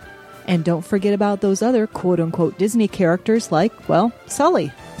about. And don't forget about those other quote-unquote Disney characters like, well,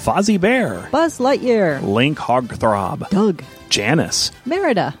 Sully, Fozzie Bear, Buzz Lightyear, Link Hogthrob, Doug, Janice,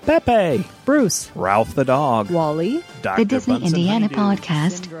 Merida, Pepe, Bruce, Ralph the Dog, Wally, The Disney Indiana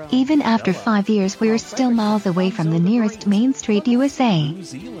podcast. Even after 5 years, we're still miles away from the nearest Main Street, USA.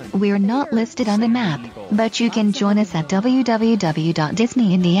 We're not listed on the map, but you can join us at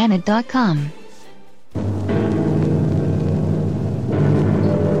www.disneyindiana.com.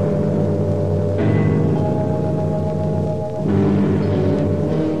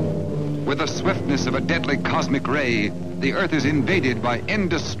 With the swiftness of a deadly cosmic ray, the Earth is invaded by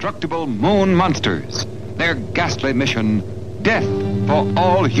indestructible moon monsters. Their ghastly mission, death for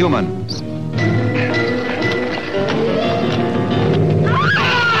all humans.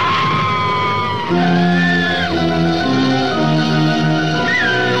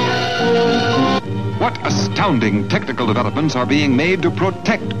 What astounding technical developments are being made to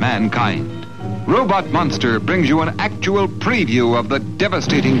protect mankind? Robot Monster brings you an actual preview of the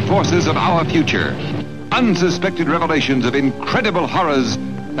devastating forces of our future. Unsuspected revelations of incredible horrors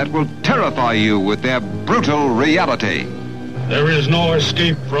that will terrify you with their brutal reality. There is no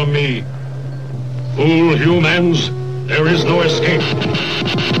escape from me. Fool humans, there is no escape.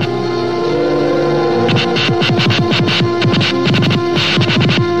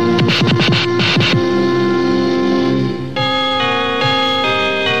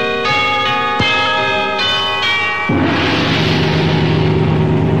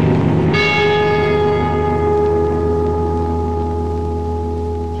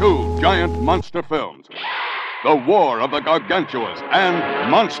 Giant monster films. The War of the Gargantuas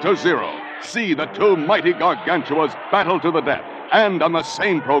and Monster Zero. See the two mighty Gargantuas battle to the death. And on the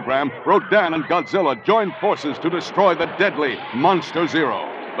same program, Rodan and Godzilla join forces to destroy the deadly Monster Zero.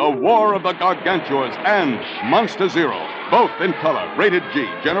 The War of the Gargantuas and Monster Zero, both in color, rated G,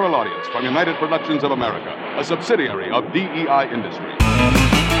 general audience, from United Productions of America, a subsidiary of DEI Industries.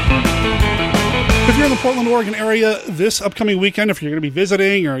 If you're in the Portland, Oregon area this upcoming weekend, if you're going to be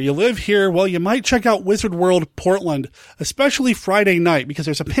visiting or you live here, well, you might check out Wizard World Portland, especially Friday night, because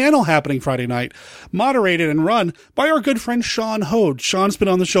there's a panel happening Friday night, moderated and run by our good friend Sean Hode. Sean's been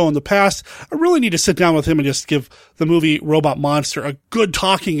on the show in the past. I really need to sit down with him and just give the movie Robot Monster a good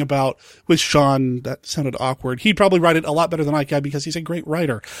talking about with Sean. That sounded awkward. He'd probably write it a lot better than I can because he's a great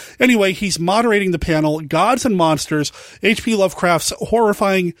writer. Anyway, he's moderating the panel, Gods and Monsters, H.P. Lovecraft's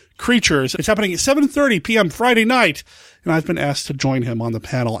Horrifying Creatures. It's happening at 7:30 p.m. Friday night, and I've been asked to join him on the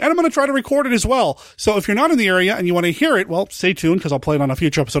panel. And I'm going to try to record it as well. So if you're not in the area and you want to hear it, well, stay tuned because I'll play it on a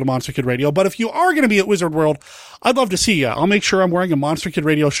future episode of Monster Kid Radio. But if you are going to be at Wizard World, I'd love to see you. I'll make sure I'm wearing a Monster Kid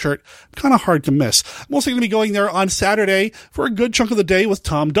Radio shirt. Kind of hard to miss. I'm also going to be going there on Saturday for a good chunk of the day with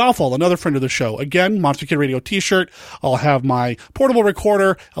Tom Doffel, another friend of the show. Again, Monster Kid Radio t-shirt. I'll have my portable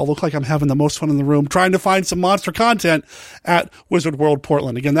recorder. I'll look like I'm having the most fun in the room trying to find some monster content at Wizard World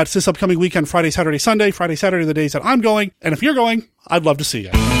Portland. Again, that's this upcoming weekend, Friday, Saturday, Sunday. Friday, Saturday, the days that I'm going. And if you're going, I'd love to see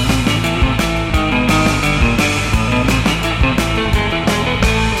you.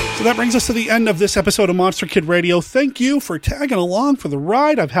 So that brings us to the end of this episode of Monster Kid Radio. Thank you for tagging along for the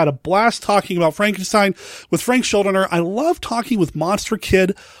ride. I've had a blast talking about Frankenstein with Frank Schuldiner. I love talking with Monster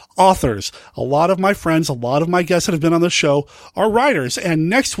Kid authors. A lot of my friends, a lot of my guests that have been on the show are writers, and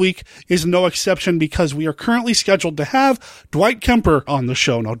next week is no exception because we are currently scheduled to have Dwight Kemper on the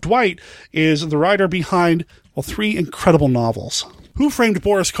show. Now, Dwight is the writer behind, well, 3 incredible novels. Who Framed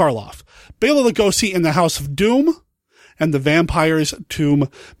Boris Karloff? Bela Lugosi in the House of Doom, and The Vampire's Tomb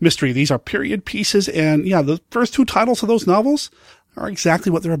Mystery. These are period pieces, and yeah, the first 2 titles of those novels are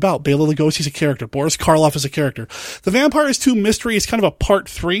exactly what they're about. Bela Lugosi's a character. Boris Karloff is a character. The Vampire's Tomb Mystery is kind of a part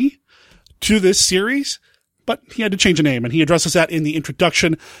 3 to this series, but he had to change a name, and he addresses that in the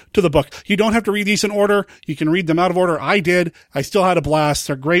introduction to the book. You don't have to read these in order. You can read them out of order. I did. I still had a blast.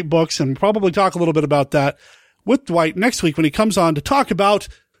 They're great books, and we'll probably talk a little bit about that with Dwight next week when he comes on to talk about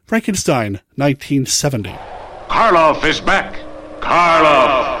Frankenstein 1970. Karloff is back.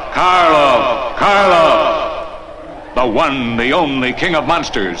 Karloff, Karloff, Karloff. The one, the only king of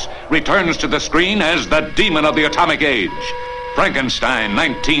monsters returns to the screen as the demon of the atomic age. Frankenstein,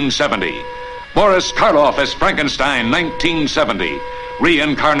 1970. Boris Karloff as Frankenstein, 1970.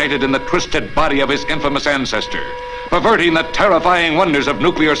 Reincarnated in the twisted body of his infamous ancestor, perverting the terrifying wonders of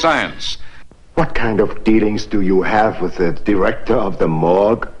nuclear science. What kind of dealings do you have with the director of the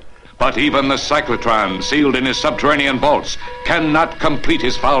morgue? But even the cyclotron sealed in his subterranean vaults cannot complete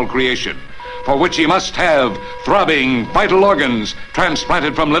his foul creation, for which he must have throbbing, vital organs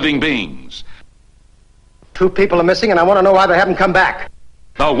transplanted from living beings. 2 people are missing, and I want to know why they haven't come back.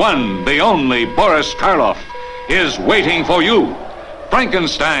 The one, the only Boris Karloff is waiting for you.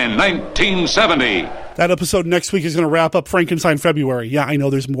 Frankenstein, 1970. That episode next week is going to wrap up Frankenstein February. Yeah, I know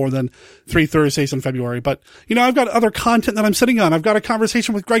there's more than 3 Thursdays in February, but, you know, I've got other content that I'm sitting on. I've got a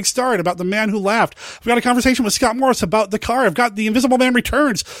conversation with Greg Starrett about The Man Who Laughed. I've got a conversation with Scott Morris about The Car. I've got The Invisible Man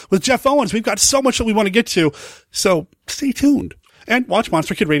Returns with Jeff Owens. We've got so much that we want to get to, so stay tuned. And watch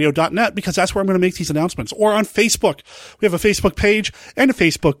MonsterKidRadio.net because that's where I'm going to make these announcements. Or on Facebook. We have a Facebook page and a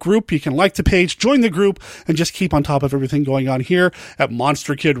Facebook group. You can like the page, join the group, and just keep on top of everything going on here at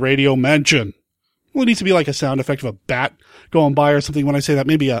Monster Kid Radio Mansion. Well, it needs to be like a sound effect of a bat going by or something when I say that.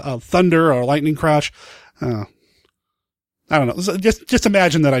 Maybe a thunder or a lightning crash. I don't know. Just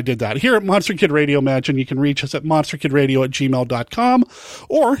imagine that I did that. Here at Monster Kid Radio Mansion, you can reach us at monsterkidradio@gmail.com,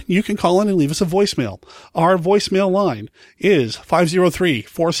 or you can call in and leave us a voicemail. Our voicemail line is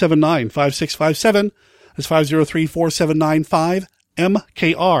 503-479-5657. That's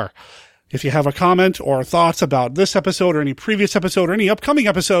 503-479-5MKR. If you have a comment or thoughts about this episode or any previous episode or any upcoming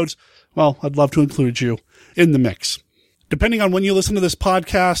episodes, well, I'd love to include you in the mix. Depending on when you listen to this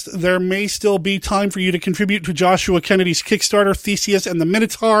podcast, there may still be time for you to contribute to Joshua Kennedy's Kickstarter, Theseus and the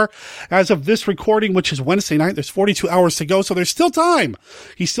Minotaur. As of this recording, which is Wednesday night, there's 42 hours to go, so there's still time.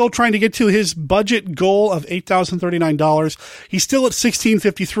 He's still trying to get to his budget goal of $8,039. He's still at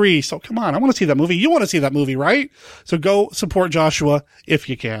 $1,653, so come on, I want to see that movie. You want to see that movie, right? So go support Joshua if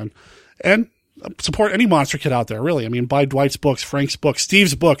you can. And support any Monster Kid out there, really. I mean, buy Dwight's books, Frank's books,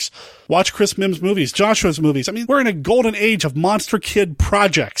 Steve's books, watch Chris Mims' movies, Joshua's movies. I mean, we're in a golden age of Monster Kid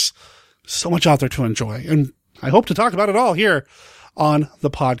projects. So much out there to enjoy. And I hope to talk about it all here on the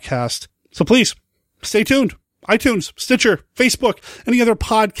podcast. So please, stay tuned. iTunes, Stitcher, Facebook, any other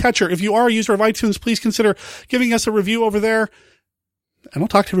podcatcher. If you are a user of iTunes, please consider giving us a review over there. And I'll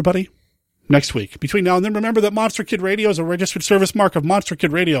talk to everybody next week. Between now and then, remember that Monster Kid Radio is a registered service mark of Monster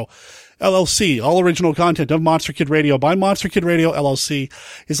Kid Radio, LLC. All original content of Monster Kid Radio by Monster Kid Radio, LLC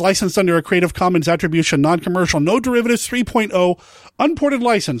is licensed under a Creative Commons Attribution, Non-Commercial, No Derivatives 3.0 unported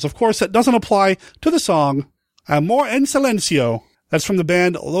license. Of course, that doesn't apply to the song Amor en Silencio. That's from the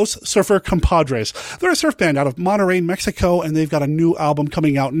band Los Surfer Compadres. They're a surf band out of Monterrey, Mexico, and they've got a new album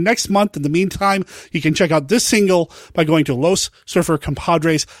coming out next month. In the meantime, you can check out this single by going to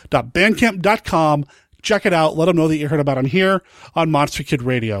lossurfercompadres.bandcamp.com. Check it out. Let them know that you heard about them here on Monster Kid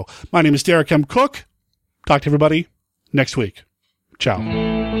Radio. My name is Derek M. Cook. Talk to everybody next week. Ciao.